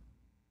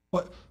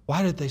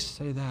 Why did they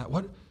say that?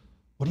 What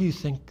do you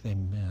think they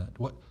meant?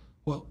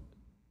 Well,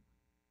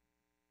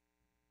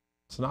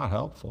 it's not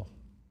helpful.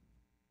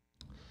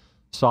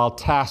 So I'll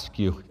task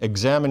you,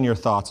 examine your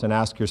thoughts and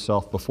ask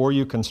yourself, before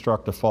you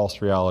construct a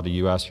false reality,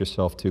 you ask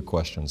yourself 2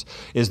 questions.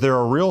 Is there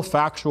a real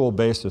factual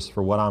basis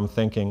for what I'm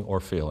thinking or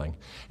feeling?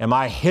 Am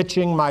I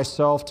hitching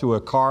myself to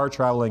a car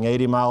traveling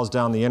 80 miles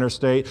down the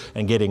interstate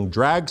and getting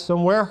dragged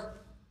somewhere?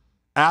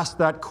 Ask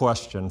that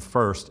question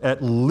first.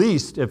 At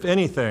least, if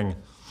anything,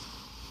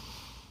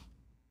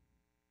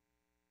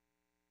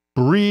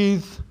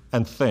 breathe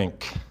and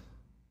think.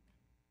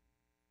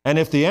 And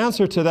if the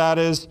answer to that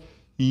is,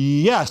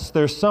 yes,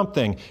 there's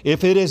something.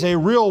 If it is a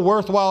real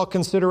worthwhile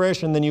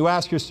consideration, then you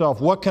ask yourself,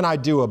 what can I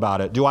do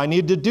about it? Do I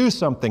need to do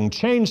something,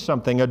 change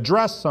something,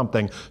 address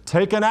something,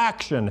 take an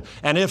action?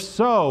 And if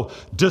so,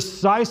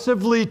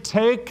 decisively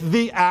take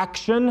the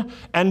action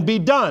and be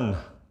done.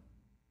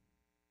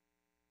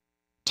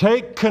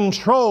 Take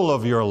control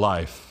of your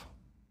life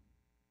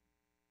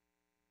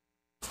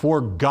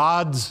for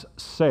God's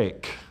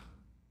sake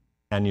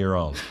and your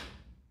own.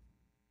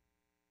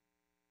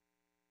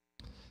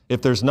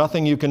 If there's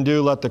nothing you can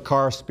do, let the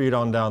car speed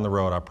on down the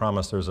road. I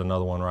promise there's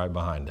another one right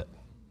behind it.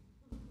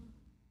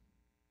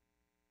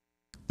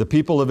 The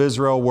people of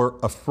Israel were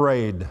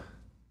afraid.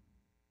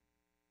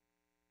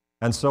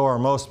 And so are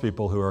most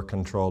people who are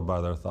controlled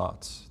by their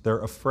thoughts.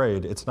 They're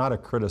afraid. It's not a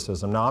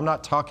criticism. Now, I'm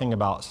not talking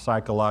about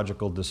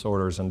psychological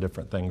disorders and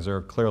different things. There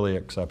are clearly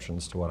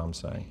exceptions to what I'm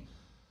saying.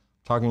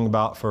 I'm talking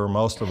about, for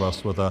most of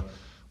us, with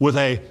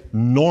a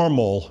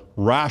normal,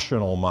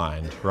 rational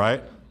mind,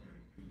 right?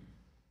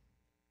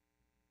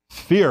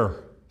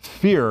 Fear.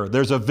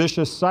 There's a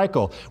vicious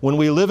cycle. When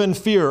we live in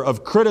fear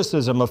of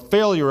criticism, of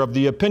failure, of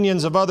the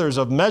opinions of others,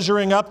 of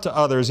measuring up to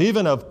others,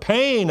 even of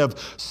pain, of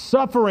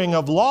suffering,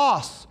 of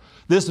loss,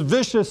 this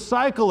vicious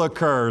cycle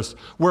occurs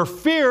where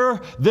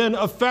fear then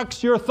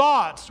affects your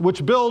thoughts,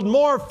 which build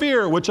more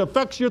fear, which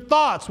affects your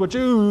thoughts, which,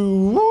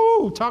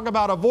 talk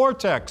about a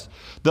vortex.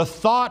 The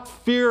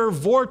thought-fear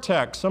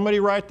vortex. Somebody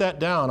write that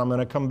down. I'm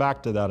going to come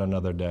back to that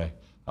another day.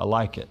 I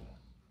like it.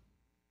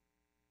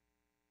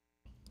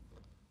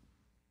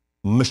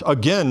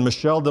 Again,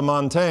 Michel de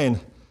Montaigne,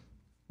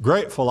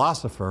 great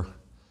philosopher.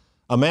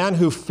 A man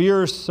who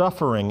fears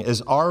suffering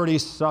is already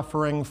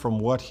suffering from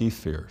what he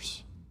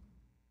fears.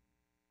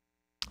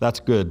 That's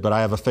good, but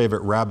I have a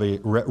favorite Rabbi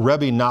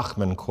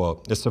Nachman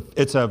quote.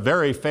 It's a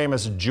very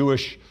famous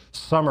Jewish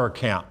summer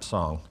camp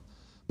song,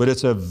 but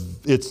it's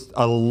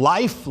a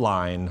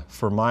lifeline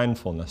for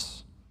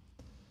mindfulness.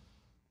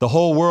 The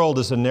whole world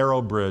is a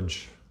narrow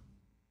bridge,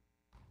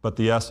 but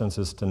the essence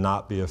is to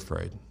not be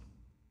afraid.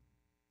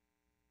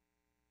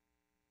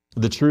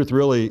 The truth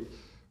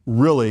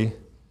really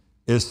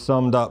is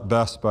summed up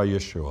best by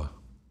Yeshua.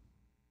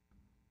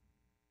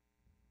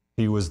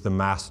 He was the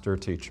master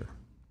teacher.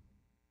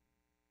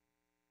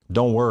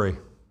 Don't worry,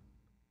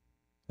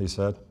 he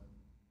said.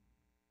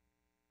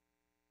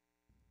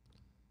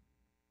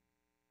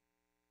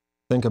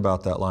 Think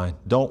about that line.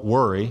 Don't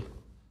worry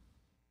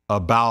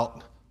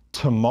about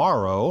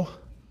tomorrow.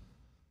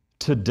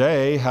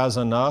 Today has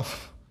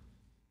enough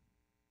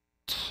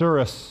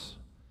tsuris,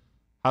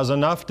 has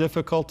enough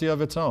difficulty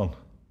of its own.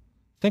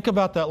 Think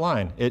about that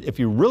line. If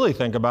you really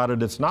think about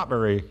it, it's not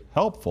very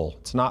helpful.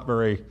 It's not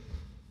very,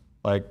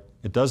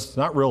 it's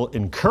not real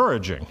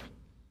encouraging,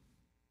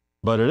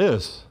 but it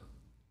is.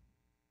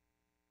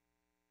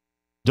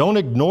 Don't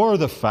ignore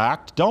the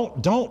fact.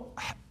 Don't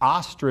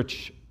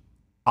ostrich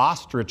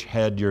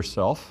head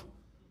yourself.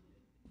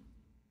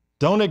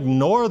 Don't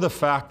ignore the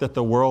fact that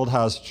the world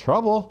has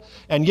trouble,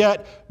 and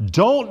yet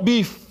don't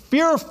be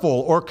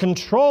fearful or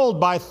controlled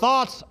by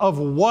thoughts of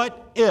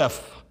what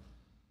if.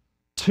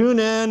 Tune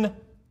in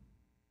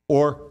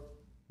or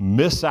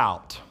miss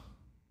out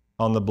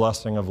on the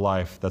blessing of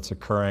life that's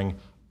occurring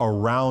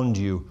around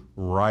you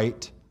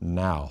right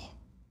now.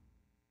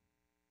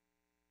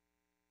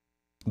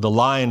 The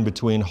line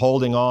between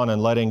holding on and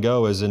letting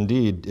go is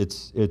indeed,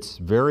 it's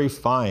very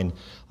fine.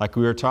 Like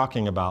we were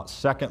talking about,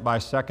 second by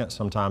second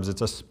sometimes.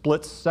 It's a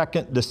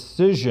split-second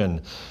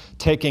decision,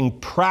 taking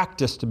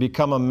practice to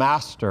become a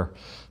master.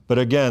 But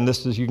again,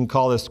 you can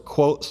call this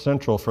quote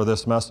central for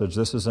this message.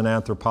 This is an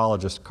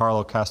anthropologist,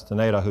 Carlo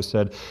Castaneda, who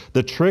said,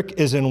 the trick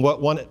is in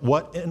what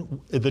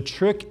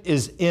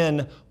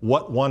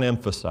one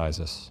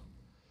emphasizes.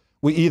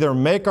 We either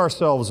make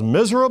ourselves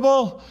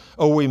miserable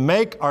or we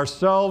make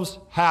ourselves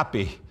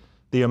happy.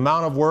 The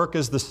amount of work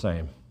is the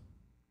same.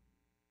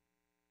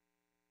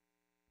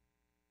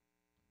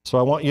 So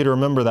I want you to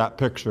remember that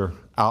picture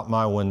out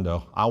my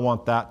window. I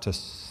want that to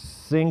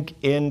sink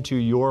into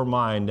your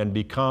mind and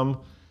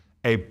become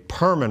a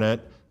permanent,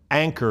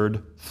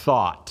 anchored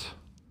thought.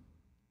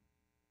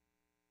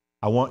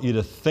 I want you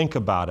to think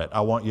about it. I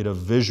want you to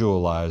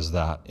visualize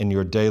that in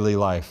your daily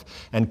life.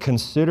 And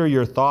consider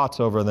your thoughts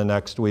over the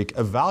next week.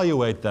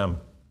 Evaluate them.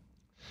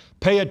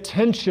 Pay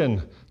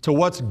attention to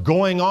what's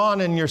going on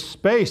in your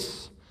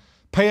space.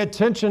 Pay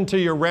attention to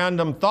your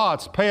random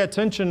thoughts. Pay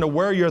attention to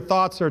where your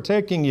thoughts are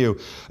taking you,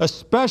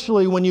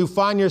 especially when you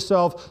find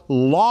yourself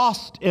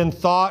lost in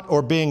thought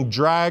or being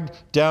dragged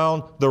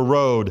down the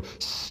road.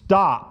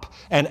 Stop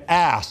and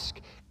ask,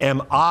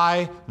 am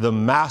I the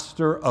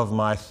master of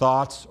my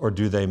thoughts or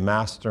do they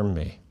master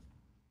me?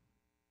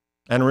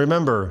 And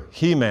remember,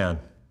 He-Man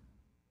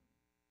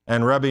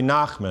and Rabbi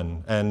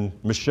Nachman and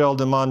Michel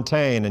de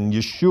Montaigne and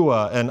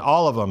Yeshua and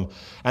all of them.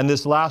 And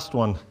this last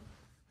one,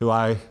 who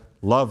I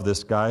love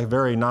this guy,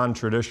 very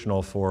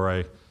non-traditional for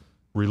a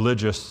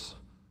religious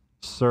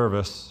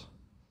service.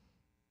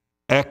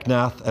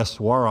 Eknath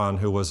Eswaran,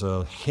 who was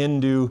a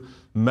Hindu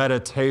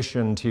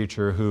meditation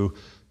teacher who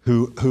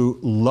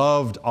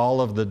loved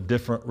all of the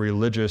different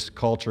religious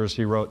cultures.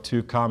 He wrote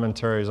 2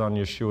 commentaries on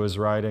Yeshua's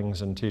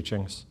writings and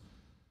teachings.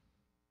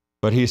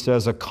 But he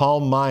says, a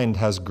calm mind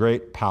has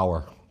great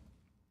power.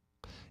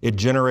 It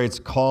generates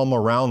calm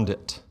around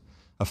it,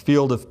 a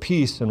field of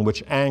peace in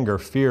which anger,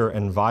 fear,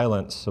 and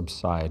violence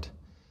subside.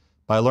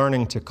 By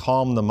learning to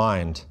calm the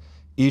mind,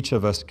 each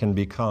of us can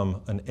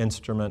become an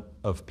instrument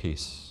of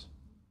peace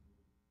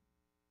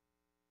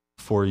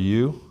for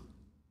you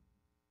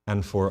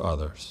and for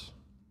others.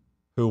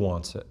 Who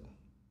wants it?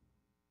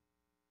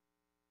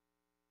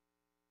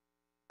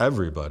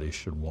 Everybody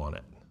should want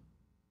it.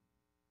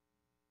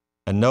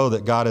 And know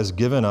that God has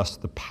given us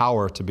the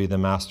power to be the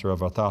master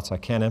of our thoughts. I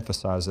can't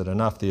emphasize it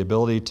enough. The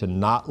ability to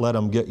not let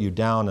them get you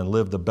down and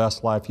live the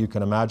best life you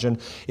can imagine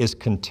is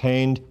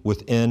contained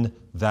within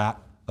that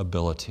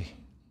ability.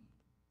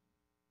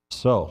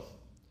 So,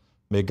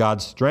 may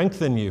God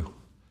strengthen you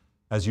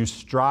as you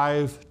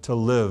strive to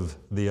live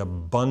the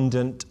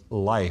abundant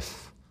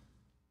life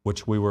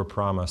which we were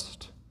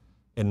promised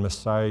in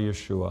Messiah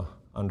Yeshua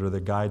under the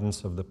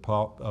guidance of the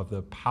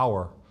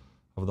power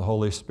of the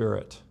Holy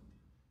Spirit,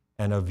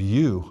 and of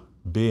you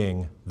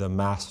being the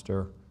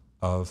master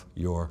of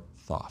your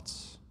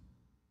thoughts.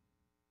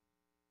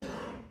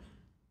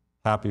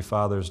 Happy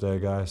Father's Day,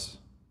 guys.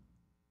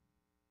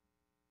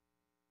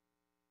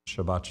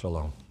 Shabbat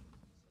Shalom.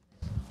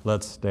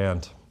 Let's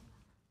stand.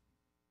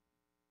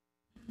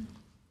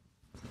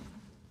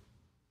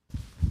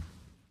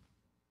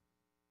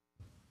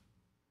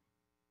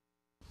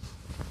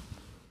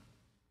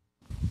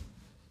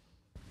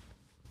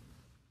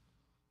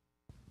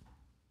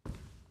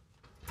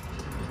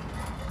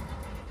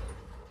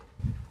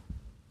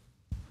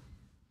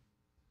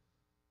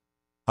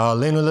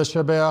 עלינו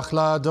לשבח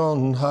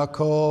לאדון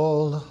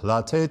הכל,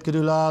 לתת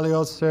גדולה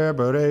ליוצר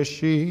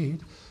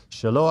בראשית,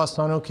 שלא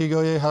עשנו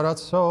כגויי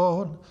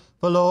הרצון,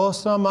 ולא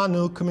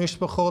שמנו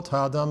כמשפחות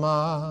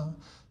האדמה,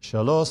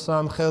 שלא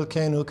שם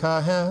חלקנו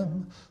כהם,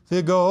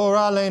 וגור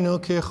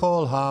עלינו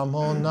ככל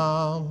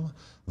המונם,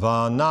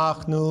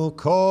 ואנחנו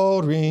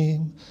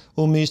קוראים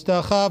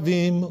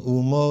ומשתחווים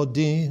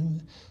ומודים,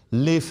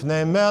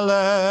 לפני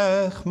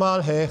מלך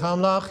מלכי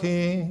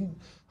המלכים,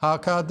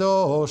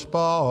 הקדוש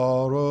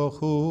ברוך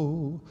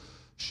הוא,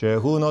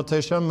 שהוא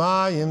נוטה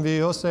שמיים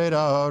ויוסד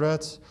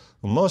הארץ,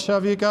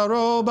 ומושב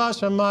יקרו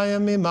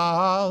בשמיים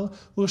ממעל,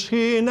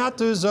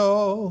 ושכינתו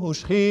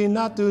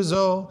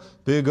זו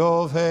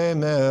בגובה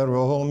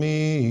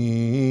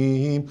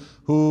מרומים,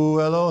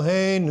 הוא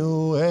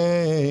אלוהינו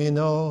אין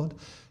עוד,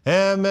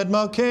 אמת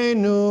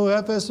מלכנו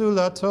אפס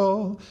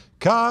עולתו,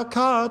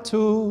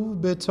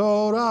 ככתוב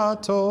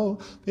בתורתו,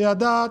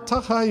 וידעת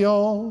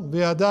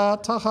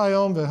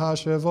היום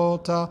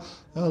והשבות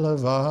אל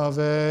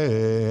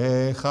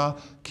לבביך,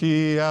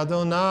 כי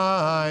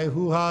אדוני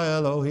הוא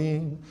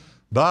האלוהים,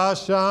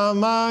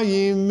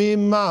 בשמיים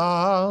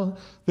ממעל,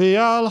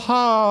 ועל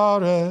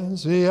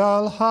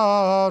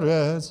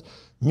הארץ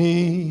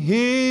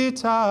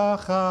מתחתנו.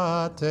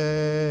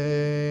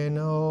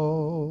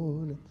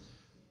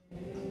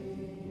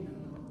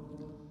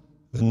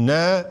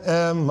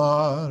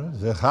 ונאמר,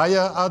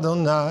 וחיה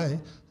אדוני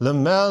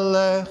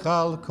למלך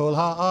על כל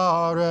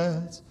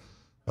הארץ,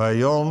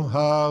 ביום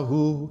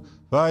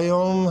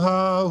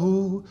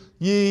ההוא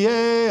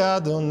יהיה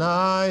אדוני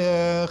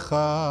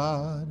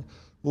אחד,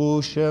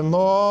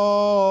 ושמו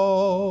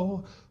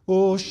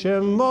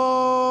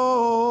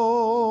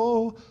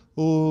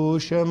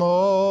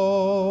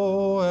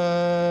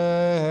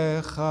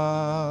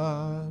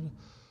אחד.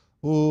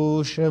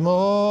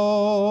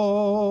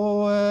 ושמו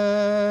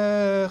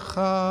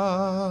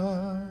אחד.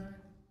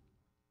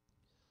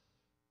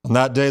 On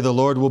that day, the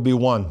Lord will be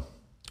one,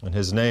 and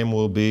his name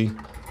will be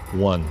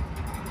one.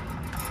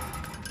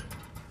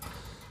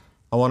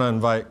 I want to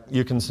invite,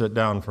 you can sit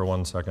down for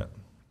 1 second.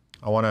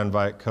 I want to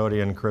invite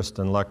Cody and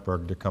Kristen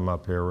Leckberg to come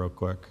up here real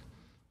quick.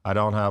 I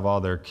don't have all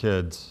their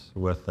kids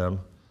with them,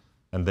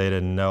 and they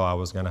didn't know I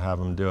was going to have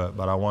them do it,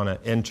 but I want to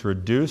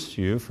introduce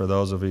you, for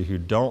those of you who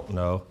don't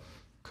know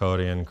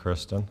Cody and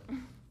Kristen.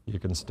 You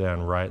can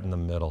stand right in the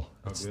middle.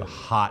 It's the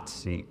hot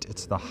seat.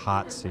 It's the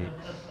hot seat.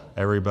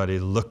 Everybody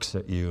looks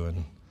at you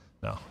and,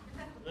 no.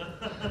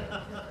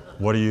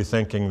 What are you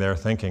thinking they're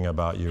thinking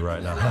about you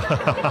right now?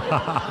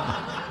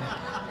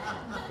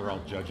 They're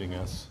all judging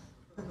us.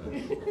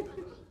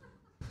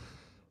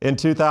 In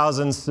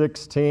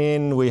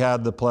 2016, we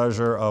had the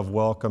pleasure of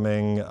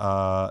welcoming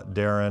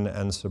Darren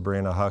and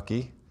Sabrina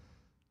Huckey,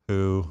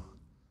 who,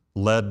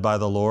 led by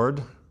the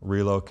Lord,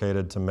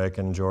 relocated to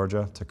Macon,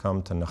 Georgia, to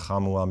come to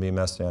Nechamu Ami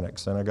Messianic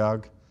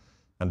Synagogue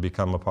and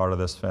become a part of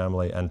this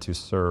family and to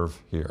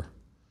serve here.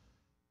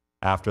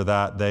 After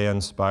that, they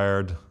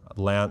inspired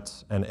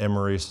Lance and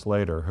Emery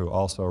Slater, who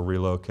also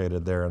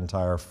relocated their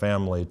entire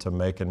family to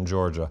Macon,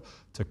 Georgia,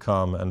 to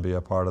come and be a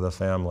part of the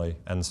family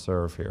and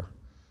serve here.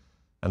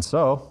 And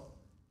so,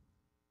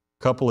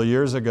 a couple of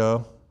years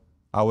ago,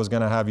 I was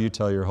going to have you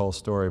tell your whole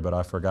story, but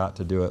I forgot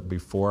to do it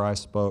before I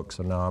spoke,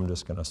 so now I'm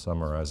just going to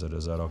summarize it.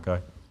 Is that okay?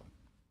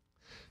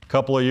 A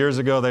couple of years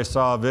ago, they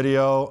saw a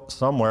video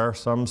somewhere,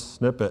 some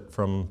snippet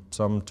from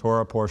some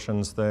Torah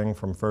portions thing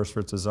from First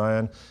Fruits of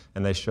Zion,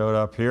 and they showed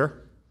up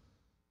here,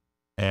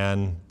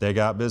 and they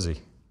got busy,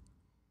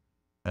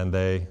 and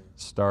they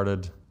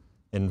started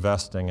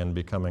investing and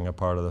becoming a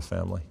part of the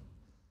family.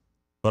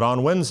 But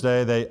on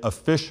Wednesday, they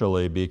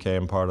officially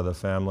became part of the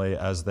family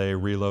as they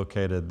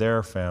relocated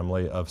their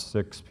family of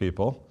 6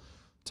 people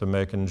to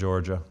Macon,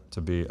 Georgia,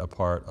 to be a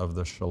part of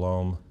the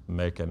Shalom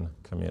Macon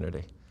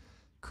community.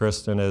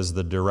 Kristen is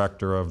the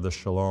director of the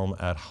Shalom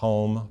at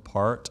Home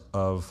part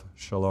of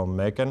Shalom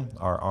Macon,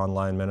 our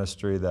online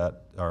ministry,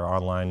 our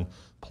online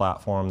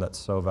platform that's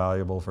so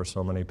valuable for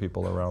so many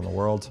people around the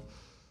world.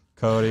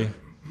 Cody,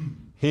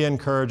 he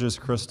encourages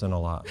Kristen a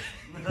lot.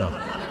 No,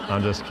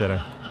 I'm just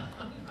kidding.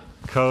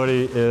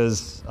 Cody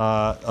is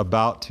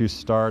about to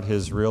start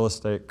his real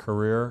estate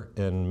career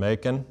in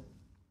Macon,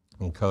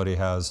 and Cody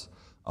has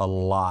a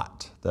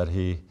lot that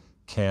he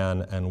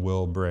can and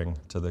will bring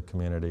to the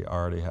community,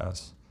 already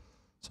has.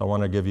 So I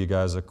want to give you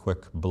guys a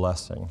quick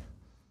blessing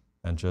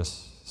and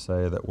just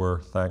say that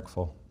we're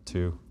thankful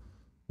to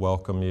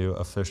welcome you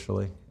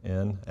officially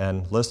in.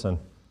 And listen,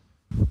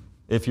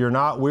 if you're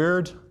not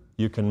weird,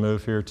 you can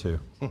move here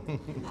too. Be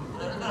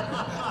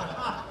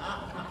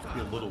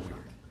a little weird.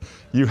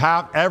 You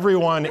have,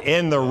 everyone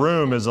in the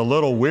room is a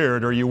little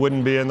weird or you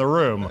wouldn't be in the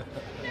room.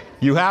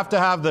 You have to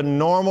have the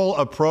normal,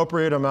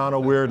 appropriate amount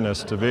of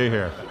weirdness to be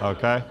here,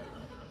 okay?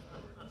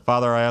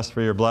 Father, I ask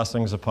for your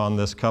blessings upon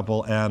this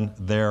couple and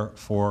their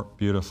 4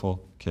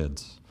 beautiful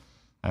kids.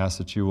 I ask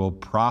that you will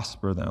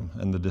prosper them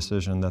in the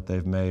decision that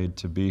they've made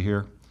to be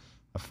here.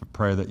 I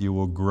pray that you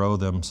will grow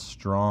them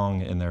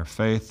strong in their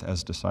faith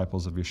as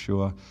disciples of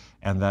Yeshua,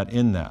 and that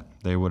in that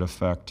they would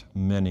affect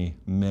many,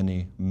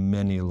 many,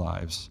 many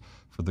lives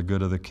for the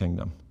good of the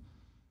kingdom.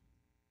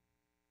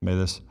 May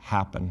this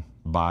happen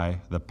by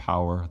the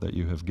power that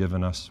you have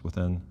given us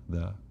within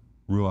the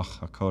Ruach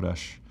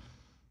HaKodesh.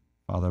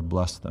 Father,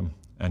 bless them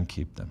and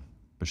keep them.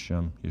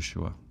 B'Shem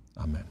Yeshua.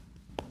 Amen.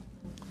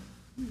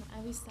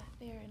 I sat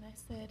there and I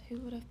said, who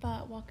would have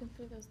thought walking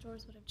through those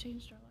doors would have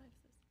changed our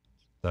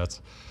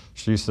lives?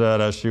 She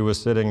said, as she was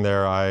sitting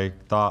there, I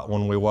thought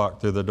when we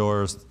walked through the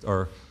doors,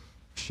 or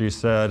she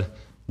said,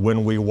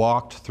 when we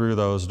walked through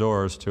those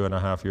doors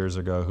 2.5 years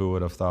ago, who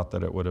would have thought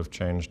that it would have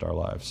changed our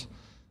lives?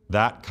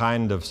 That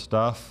kind of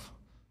stuff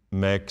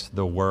makes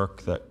the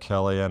work that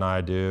Kelly and I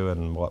do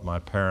and what my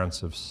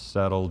parents have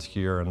settled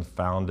here and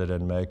founded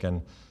in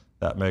Macon,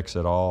 that makes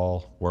it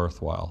all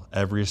worthwhile.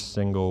 Every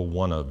single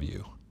one of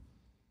you,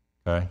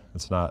 okay?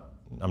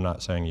 I'm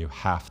not saying you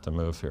have to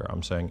move here.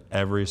 I'm saying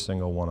every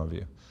single one of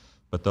you.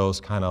 But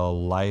those kind of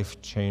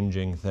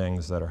life-changing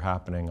things that are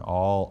happening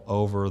all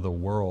over the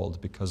world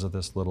because of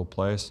this little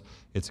place,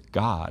 it's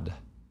God.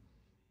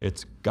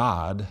 It's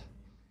God,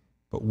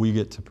 but we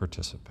get to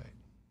participate.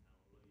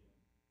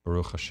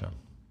 Baruch Hashem.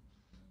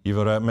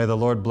 May the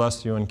Lord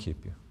bless you and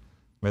keep you.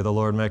 May the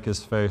Lord make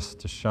his face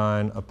to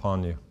shine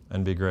upon you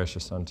and be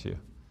gracious unto you.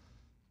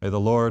 May the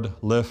Lord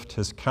lift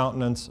his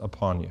countenance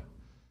upon you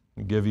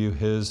and give you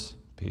his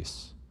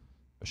peace.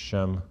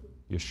 B'Shem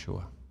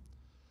Yeshua.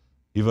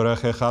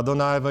 Yivarechecha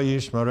Adonai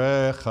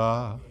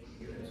v'yishmerecha.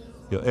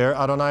 Yo'er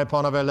Adonai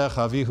panav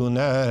elecha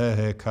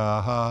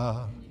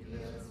v'yihuneka.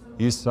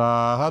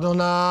 Yisa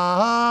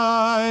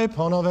Adonai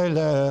panav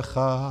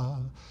elecha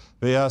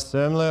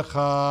v'yasem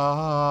lecha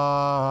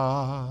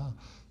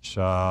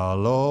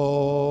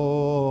shalom.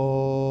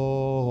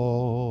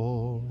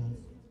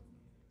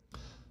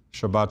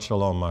 Shabbat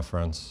Shalom, my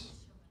friends.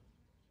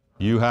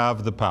 You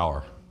have the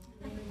power.